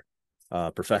soccer,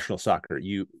 professional soccer.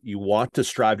 You want to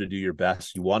strive to do your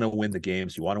best. You want to win the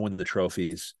games. You want to win the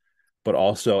trophies. But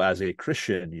also, as a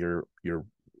Christian, you're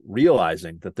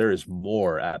realizing that there is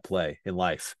more at play in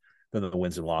life than the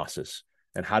wins and losses.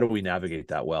 And how do we navigate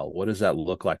that well? What does that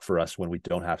look like for us when we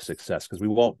don't have success? Because we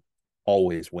won't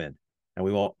always win, and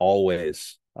we won't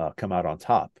always come out on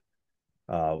top.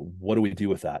 What do we do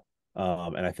with that?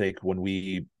 And I think when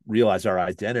we realize our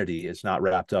identity is not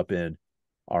wrapped up in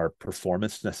our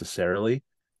performance necessarily,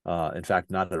 in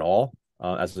fact, not at all.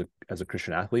 As a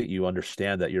Christian athlete, you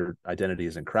understand that your identity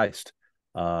is in Christ,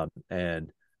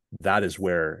 and that is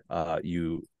where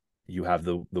you have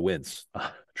the wins,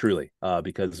 truly,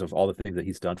 because of all the things that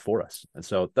he's done for us. And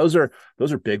so those are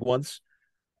big ones.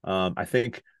 I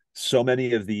think so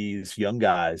many of these young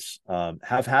guys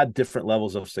have had different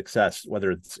levels of success, whether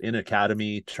it's in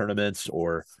academy tournaments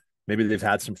or maybe they've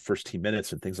had some first team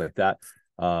minutes and things like that.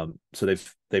 So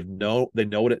they know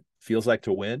what it feels like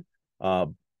to win.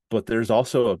 But there's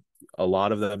also a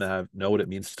lot of them that know what it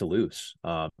means to lose.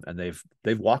 And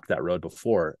they've walked that road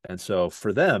before. And so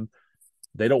for them,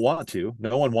 they don't want to.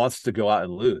 No one wants to go out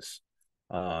and lose.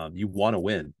 You want to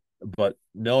win, but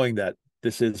knowing that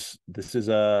this is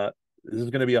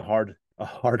going to be a hard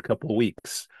couple of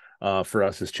weeks for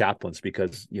us as chaplains,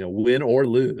 because win or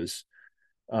lose,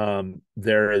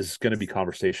 there is going to be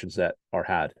conversations that are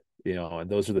had. And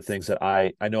those are the things that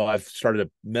I know I've started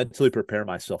to mentally prepare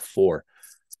myself for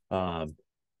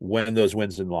when those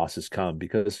wins and losses come.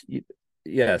 Because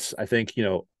yes, I think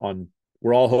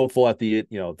we're all hopeful at the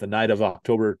night of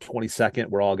October 22nd.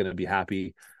 We're all going to be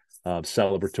happy,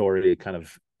 celebratory kind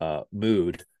of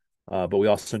mood. But we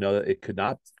also know that it could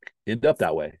not end up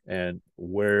that way. And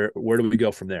where do we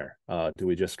go from there? Do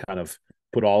we just kind of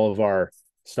put all of our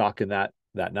stock in that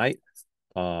night,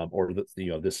 or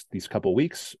these couple of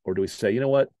weeks, or do we say, you know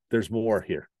what, there's more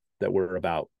here that we're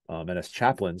about? And as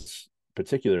chaplains,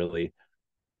 particularly,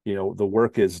 the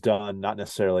work is done not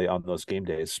necessarily on those game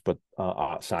days, but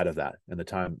outside of that, and the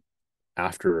time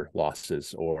after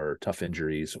losses or tough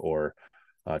injuries or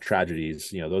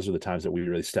tragedies. Those are the times that we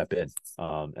really step in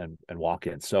and walk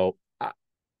in. So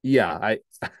I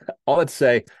all I'd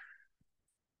say,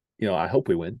 I hope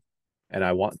we win, and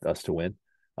I want us to win,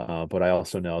 but I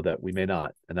also know that we may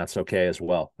not, and that's okay as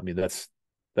well. I mean, that's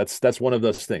one of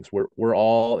those things. We're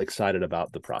all excited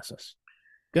about the process.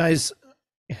 Guys,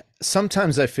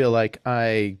 sometimes I feel like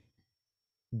I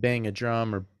bang a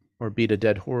drum or beat a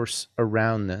dead horse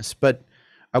around this, but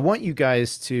I want you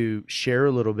guys to share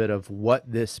a little bit of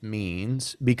what this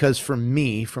means, because for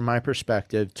me, from my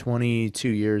perspective, 22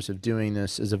 years of doing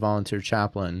this as a volunteer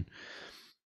chaplain,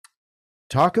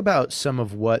 talk about some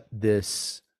of what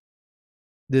this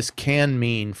can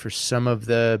mean for some of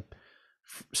the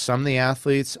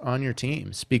athletes on your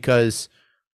teams, because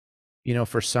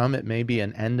for some it may be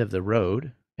an end of the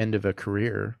road, end of a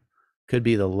career, could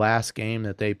be the last game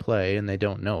that they play and they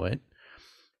don't know it,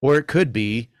 or it could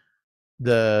be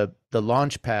the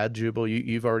launch pad. Jubal,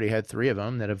 you've already had 3 of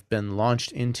them that have been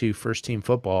launched into first team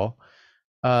football.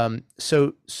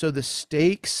 So the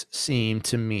stakes seem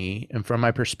to me, and from my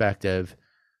perspective,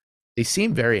 they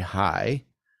seem very high.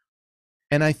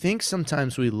 And I think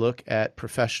sometimes we look at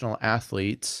professional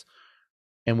athletes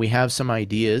and we have some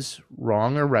ideas,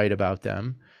 wrong or right, about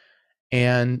them,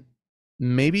 and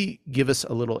maybe give us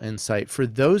a little insight. For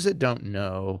those that don't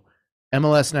know,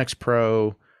 MLS Next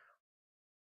Pro,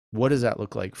 what does that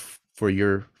look like for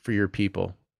your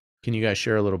people? Can you guys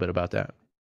share a little bit about that?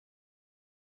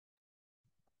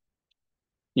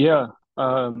 Yeah.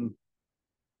 I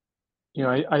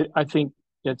think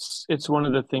it's one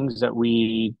of the things that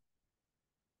we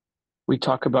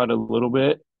talk about a little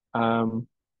bit.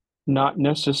 Not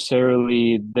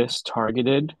necessarily this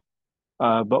targeted,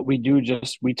 but we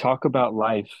talk about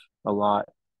life a lot,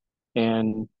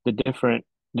 and the different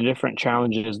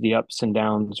challenges, the ups and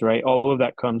downs, right? All of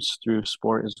that comes through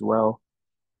sport as well.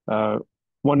 Uh,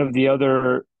 One of the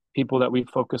other people that we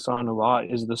focus on a lot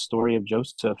is the story of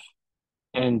Joseph.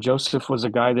 And Joseph was a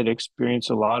guy that experienced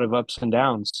a lot of ups and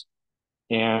downs,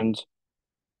 and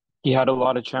he had a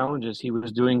lot of challenges. He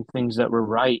was doing things that were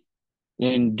right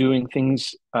and doing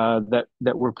things that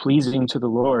were pleasing to the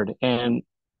Lord. And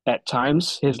at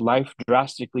times, his life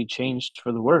drastically changed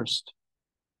for the worst.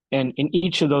 And in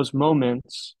each of those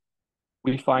moments,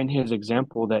 we find his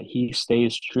example that he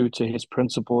stays true to his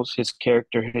principles, his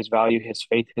character, his value, his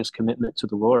faith, his commitment to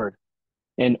the Lord.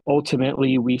 And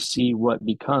ultimately, we see what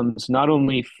becomes not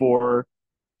only for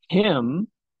him,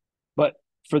 but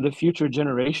for the future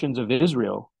generations of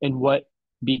Israel, and what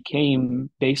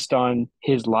became based on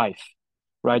his life,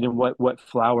 right? And what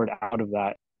flowered out of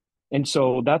that. And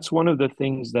so that's one of the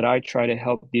things that I try to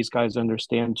help these guys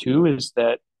understand too, is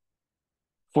that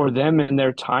for them in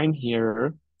their time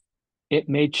here, it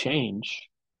may change,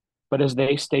 but as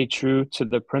they stay true to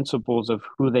the principles of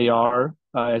who they are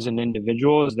as an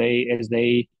individual, as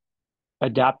they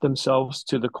adapt themselves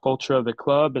to the culture of the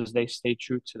club, as they stay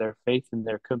true to their faith and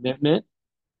their commitment,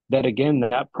 that again,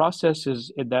 that process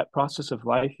of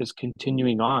life is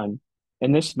continuing on.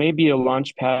 And this may be a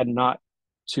launch pad, not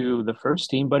to the first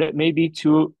team, but it may be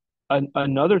to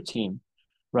another team,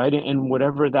 right? And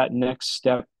whatever that next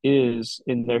step is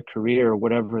in their career,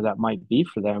 whatever that might be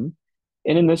for them.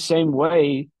 And in the same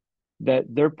way that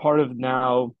they're part of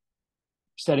now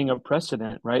setting a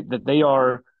precedent, right? That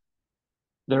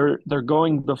they're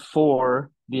going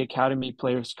before the academy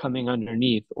players coming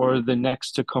underneath, or the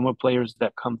next Tacoma players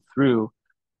that come through.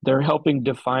 They're helping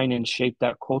define and shape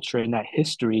that culture and that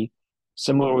history.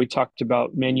 Similar, we talked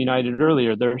about Man United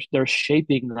earlier. They're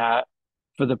shaping that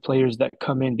for the players that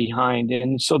come in behind.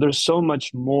 And so there's so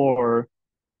much more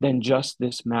than just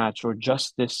this match or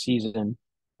just this season.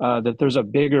 That there's a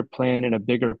bigger plan and a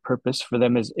bigger purpose for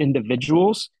them as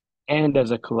individuals and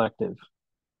as a collective.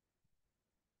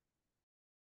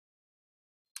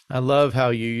 I love how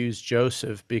you use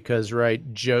Joseph, because,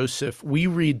 right, Joseph, we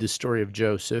read the story of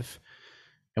Joseph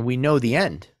and we know the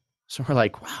end. So we're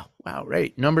like, wow,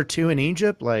 right. Number 2 in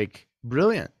Egypt, like,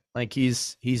 brilliant. Like,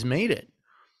 he's made it.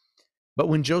 But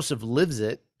when Joseph lives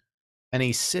it and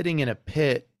he's sitting in a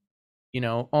pit,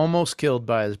 almost killed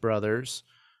by his brothers,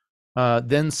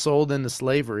 then sold into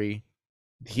slavery,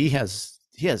 he has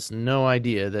no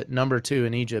idea that number 2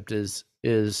 in Egypt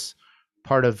is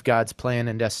part of God's plan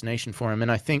and destination for him.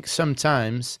 And I think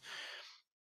sometimes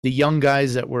the young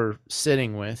guys that we're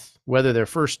sitting with, whether they're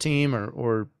first team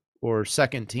or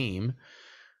second team,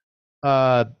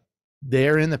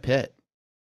 they're in the pit.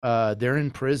 They're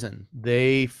in prison.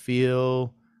 They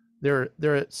feel they're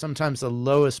at sometimes the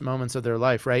lowest moments of their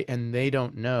life, right? And they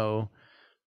don't know,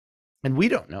 and we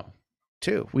don't know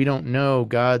too. We don't know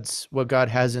what God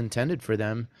has intended for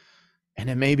them. And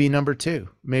it may be number 2,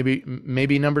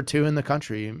 maybe number 2 in the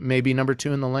country, maybe number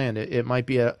 2 in the land. It might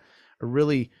be a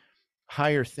really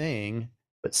higher thing,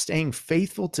 but staying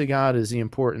faithful to God is the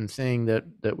important thing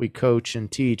that we coach and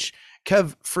teach.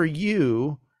 Kev, for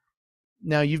you,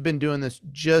 now you've been doing this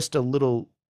just a little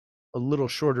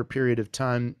shorter period of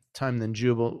time than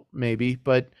Jubal maybe,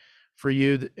 but for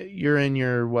you, you're in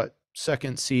your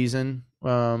second season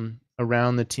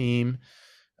around the team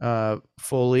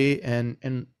fully,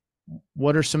 and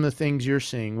what are some of the things you're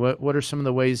seeing? What are some of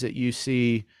the ways that you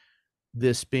see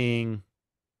this being,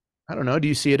 I don't know, do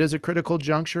you see it as a critical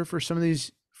juncture for some of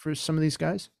these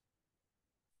guys?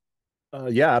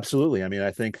 Yeah, absolutely. I mean,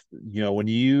 I think, when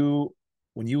you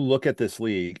look at this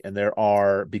league, and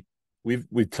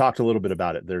we've talked a little bit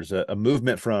about it. There's a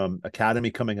movement from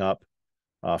academy coming up,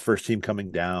 first team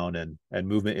coming down, and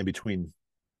movement in between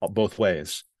both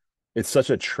ways. It's such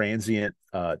a transient,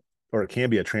 or it can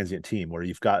be a transient team, where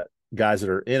you've got guys that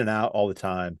are in and out all the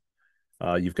time.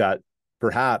 You've got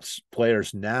perhaps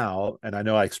players now, and I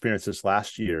know I experienced this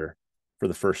last year for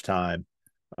the first time,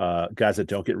 guys that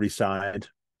don't get re-signed.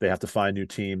 They have to find new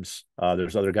teams.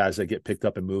 There's other guys that get picked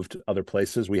up and moved to other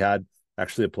places. We had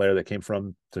actually a player that came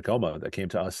from Tacoma that came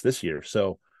to us this year.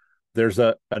 So there's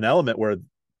an element where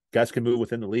guys can move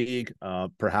within the league,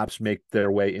 perhaps make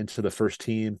their way into the first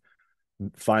team,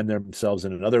 find themselves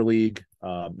in another league,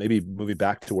 maybe moving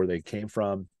back to where they came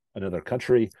from, another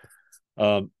country.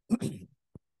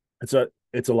 It's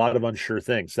a lot of unsure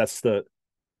things. That's the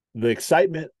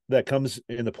excitement that comes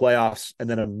in the playoffs, and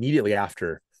then immediately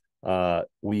after,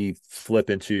 we flip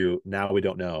into, now we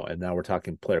don't know, and now we're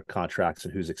talking player contracts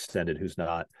and who's extended, who's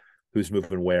not, who's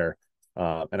moving where.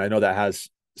 And I know that has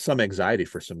some anxiety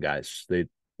for some guys. They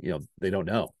don't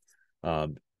know.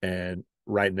 And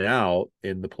right now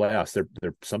in the playoffs,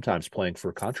 they're sometimes playing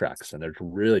for contracts, and they're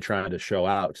really trying to show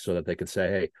out so that they can say,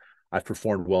 hey, I've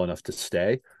performed well enough to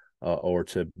stay, or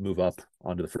to move up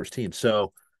onto the first team.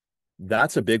 So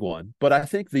that's a big one. But I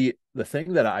think the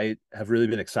thing that I have really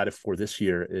been excited for this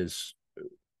year is,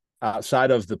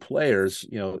 outside of the players,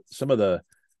 some of the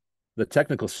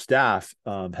technical staff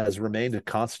has remained a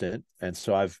constant. And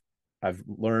so I've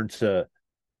learned to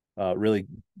really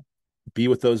be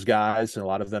with those guys. And a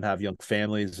lot of them have young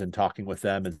families, and talking with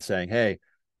them and saying, hey,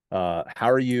 how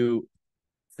are you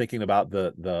thinking about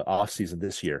the off season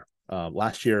this year?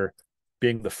 Last year,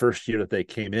 being the first year that they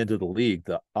came into the league,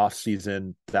 the off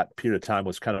season, that period of time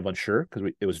was kind of unsure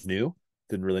because it was new.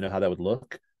 Didn't really know how that would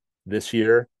look. This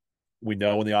year, we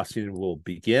know when the off season will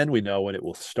begin. We know when it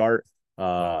will start.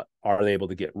 Are they able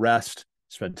to get rest,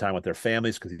 spend time with their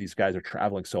families? Because these guys are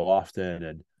traveling so often,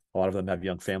 and a lot of them have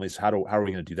young families. How are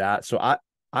we going to do that? So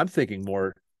I'm thinking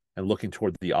more and looking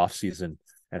toward the off season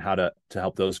and how to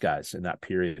help those guys in that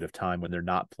period of time when they're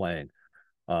not playing,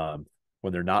 when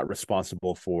they're not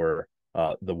responsible for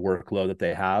the workload that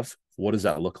they have. What does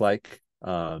that look like?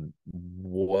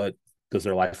 What does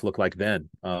their life look like then,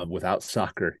 without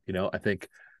soccer? I think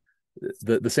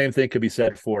the same thing could be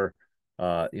said for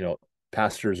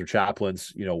pastors or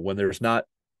chaplains. When there's not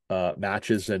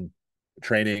matches and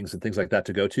trainings and things like that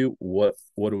to go to, what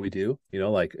do we do?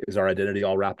 Like, is our identity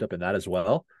all wrapped up in that as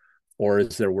well, or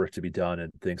is there work to be done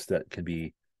and things that can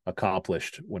be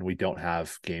accomplished when we don't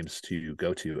have games to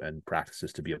go to and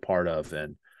practices to be a part of,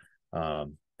 and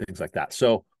things like that?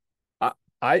 So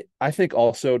I think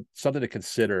also something to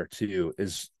consider too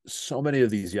is, so many of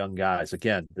these young guys,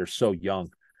 again, they're so young,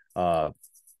 the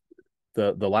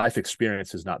life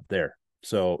experience is not there.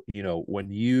 So when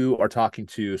you are talking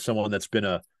to someone that's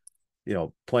been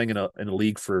playing in a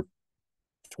league for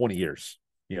 20 years,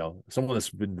 someone that's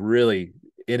been really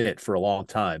in it for a long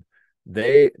time,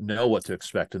 they know what to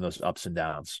expect in those ups and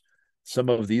downs. Some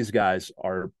of these guys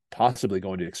are possibly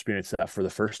going to experience that for the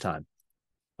first time.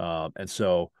 And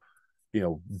so,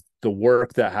 the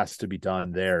work that has to be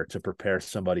done there to prepare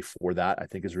somebody for that, I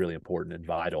think, is really important and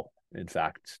vital, in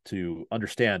fact, to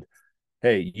understand,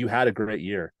 hey, you had a great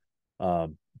year,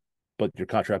 but your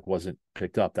contract wasn't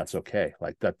picked up. That's okay.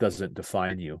 Like, that doesn't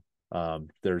define you.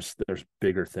 There's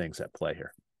bigger things at play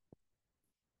here.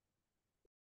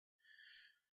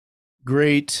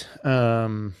 Great.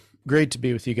 Great to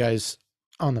be with you guys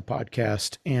on the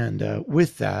podcast. And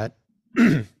with that,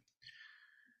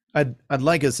 I'd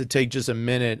like us to take just a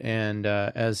minute, and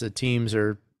as the teams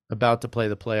are about to play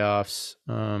the playoffs,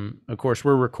 of course,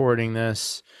 we're recording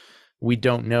this. We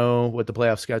don't know what the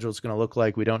playoff schedule is going to look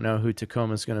like. We don't know who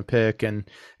Tacoma is going to pick, and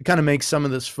it kind of makes some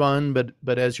of this fun.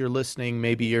 But as you're listening,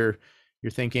 maybe you're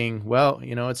thinking, well,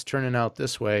 it's turning out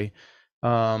this way.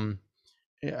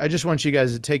 I just want you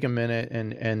guys to take a minute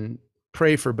and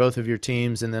pray for both of your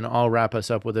teams, and then I'll wrap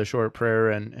us up with a short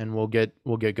prayer, and we'll get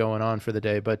going on for the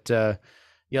day. But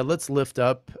yeah, let's lift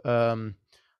up the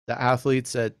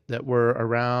athletes that were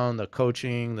around, the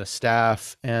coaching, the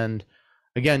staff, and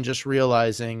again, just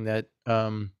realizing that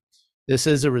this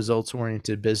is a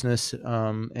results-oriented business,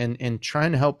 and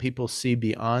trying to help people see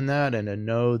beyond that, and to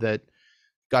know that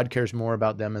God cares more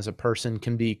about them as a person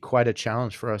can be quite a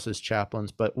challenge for us as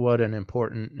chaplains, but what an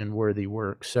important and worthy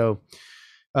work. So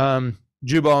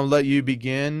Jubal, I'll let you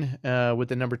begin with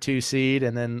the number 2 seed,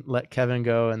 and then let Kevin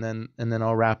go, and then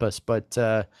I'll wrap us. But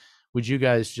would you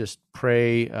guys just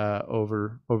pray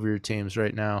over your teams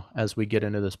right now as we get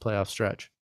into this playoff stretch?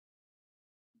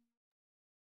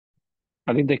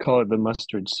 I think they call it the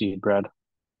mustard seed, Brad.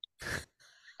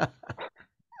 I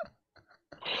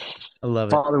love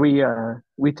it. Father,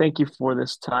 we thank you for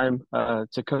this time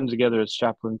to come together as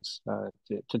chaplains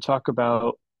to talk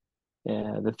about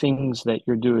the things that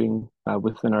you're doing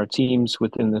within our teams,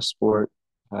 within the sport,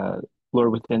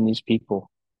 Lord, within these people.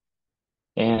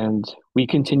 And we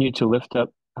continue to lift up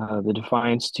the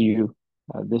Defiance to you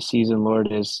this season,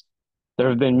 Lord, as there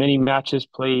have been many matches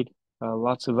played,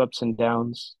 lots of ups and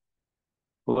downs.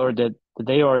 Lord, that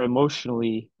they are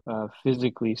emotionally,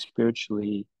 physically,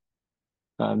 spiritually,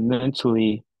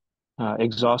 mentally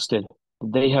exhausted.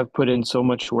 They have put in so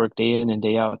much work day in and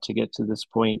day out to get to this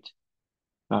point.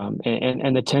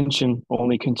 And the tension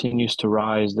only continues to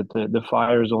rise, that the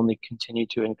fires only continue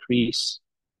to increase.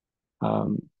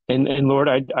 And Lord,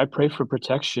 I pray for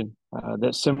protection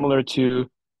that's similar to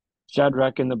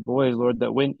Shadrach and the boys, Lord,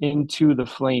 that went into the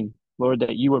flame, Lord,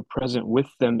 that you were present with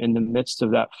them in the midst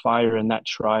of that fire and that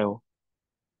trial.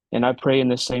 And I pray in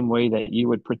the same way that you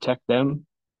would protect them,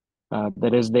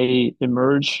 that as they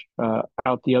emerge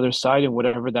out the other side and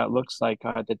whatever that looks like,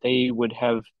 that they would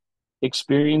have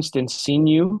experienced and seen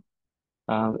you,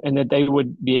 and that they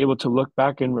would be able to look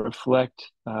back and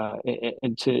reflect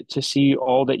and to see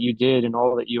all that you did and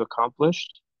all that you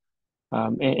accomplished,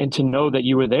 and to know that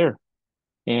you were there.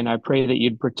 And I pray that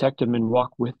you'd protect them and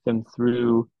walk with them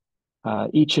through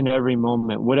each and every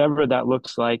moment, whatever that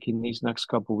looks like in these next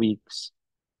couple weeks,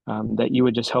 that you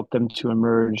would just help them to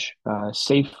emerge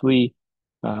safely.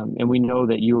 And we know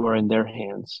that you are in their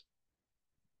hands.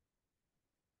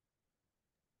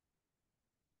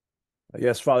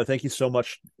 Yes, Father, thank you so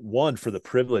much, one, for the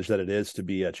privilege that it is to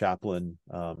be a chaplain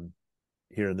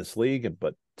here in this league,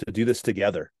 but to do this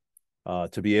together,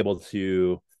 to be able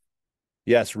to,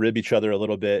 yes, rib each other a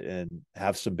little bit and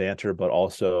have some banter, but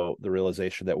also the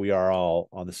realization that we are all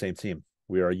on the same team.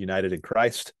 We are united in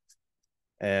Christ.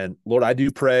 And Lord, I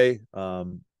do pray,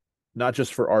 not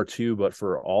just for R2, but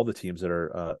for all the teams that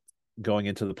are going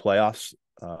into the playoffs.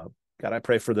 God, I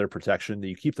pray for their protection, that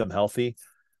you keep them healthy,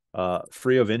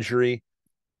 free of injury.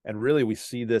 And really, we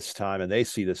see this time, and they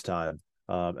see this time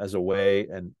as a way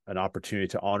and an opportunity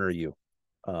to honor you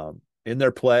in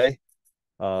their play,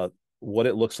 what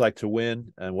it looks like to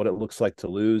win and what it looks like to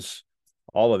lose.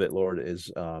 All of it, Lord,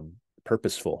 is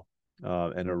purposeful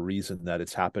and a reason that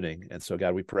it's happening. And so,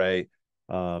 God, we pray,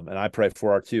 and I pray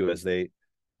for R2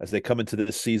 as they come into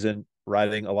this season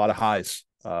riding a lot of highs,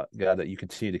 God, that you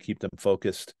continue to keep them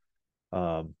focused,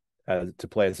 to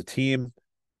play as a team,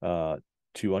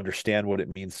 to understand what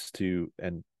it means to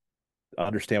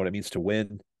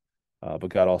win, but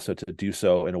God, also to do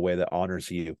so in a way that honors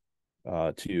you,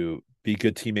 to be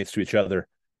good teammates to each other,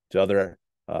 to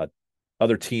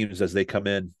other teams as they come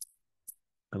in,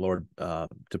 and Lord,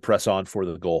 to press on for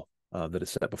the goal that is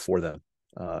set before them.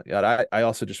 God, I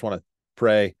also just want to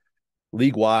pray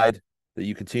league-wide that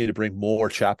you continue to bring more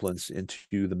chaplains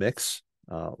into the mix.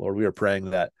 Lord, we are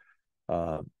praying that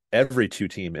every 2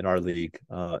 team in our league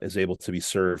is able to be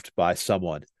served by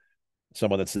someone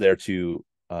that's there to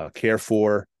care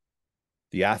for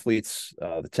the athletes,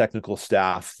 the technical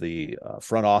staff, the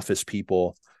front office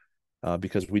people,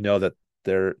 because we know that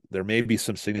there may be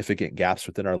some significant gaps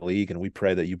within our league, and we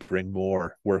pray that you bring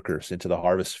more workers into the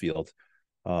harvest field,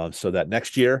 so that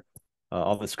next year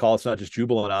on this call, it's not just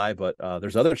Jubal and I, but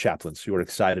there's other chaplains who are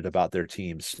excited about their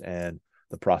teams and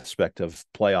the prospect of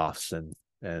playoffs.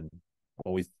 And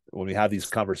when we have these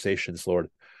conversations, Lord,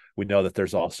 we know that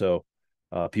there's also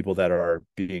people that are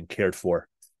being cared for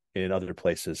in other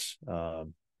places.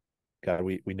 God,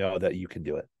 we know that you can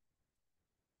do it.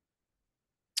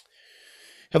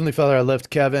 Heavenly Father, I lift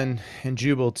Kevin and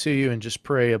Jubal to you and just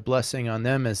pray a blessing on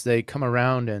them as they come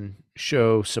around and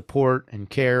show support and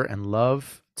care and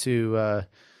love to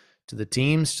the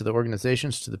teams, to the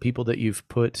organizations, to the people that you've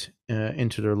put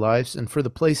into their lives, and for the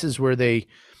places where they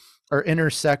are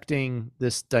intersecting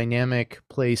this dynamic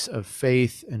place of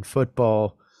faith and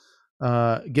football.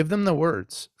 Give them the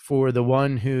words for the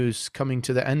one who's coming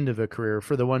to the end of a career,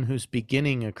 for the one who's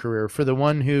beginning a career, for the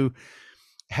one who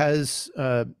has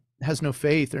no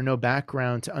faith or no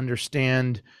background to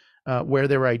understand where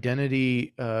their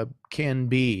identity can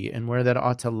be and where that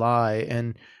ought to lie,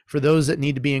 and for those that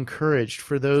need to be encouraged,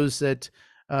 for those that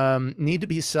need to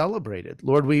be celebrated.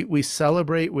 Lord, we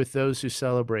celebrate with those who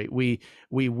celebrate. We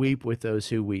weep with those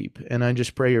who weep. And I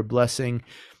just pray your blessing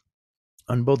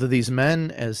on both of these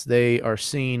men as they are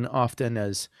seen often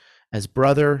as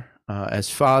brother, as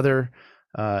father,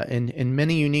 in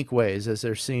many unique ways as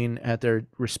they're seen at their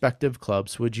respective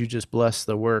clubs. Would you just bless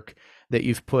the work that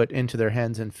you've put into their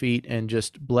hands and feet, and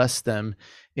just bless them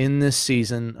in this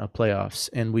season of playoffs?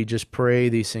 And we just pray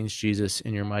these things, Jesus,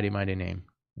 in your mighty, mighty name.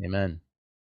 Amen.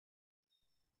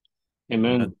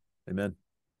 Amen. Amen.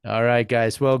 All right,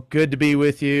 guys. Well, good to be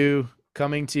with you,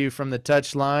 coming to you from the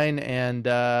Touchline. And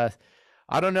I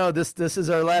don't know, this is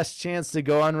our last chance to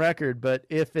go on record, but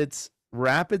if it's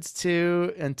Rapids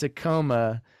 2 and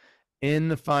Tacoma in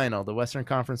the final, the Western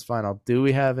Conference final, do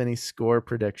we have any score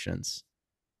predictions?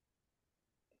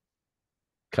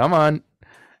 Come on.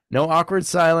 No awkward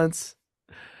silence.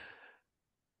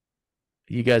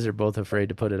 You guys are both afraid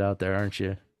to put it out there, aren't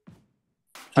you?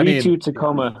 3-2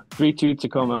 Tacoma. 3-2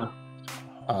 Tacoma.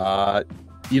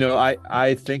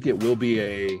 I think it will be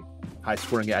a high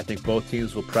scoring game. I think both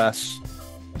teams will press,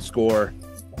 score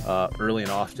early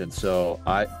and often. So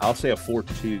I'll say a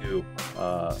 4-2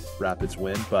 Rapids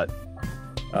win, but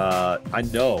I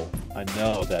know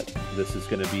that this is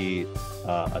going to be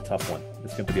a tough one.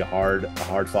 It's going to be a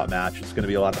hard fought match. It's going to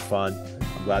be a lot of fun.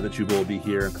 I'm glad that Jubal will be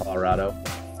here in Colorado.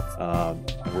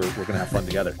 We're going to have fun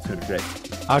together. It's going to be great.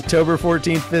 October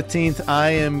 14th, 15th, I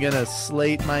am going to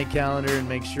slate my calendar and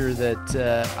make sure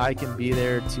that I can be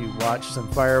there to watch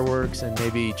some fireworks and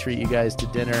maybe treat you guys to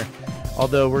dinner.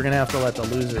 Although we're going to have to let the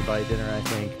loser buy dinner, I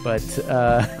think. But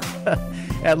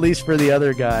at least for the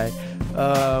other guy.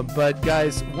 But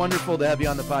guys, wonderful to have you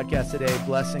on the podcast today.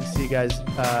 Blessings to you guys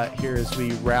here as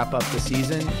we wrap up the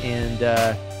season. And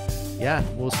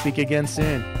we'll speak again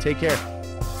soon. Take care.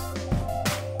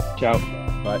 Ciao.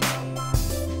 Bye.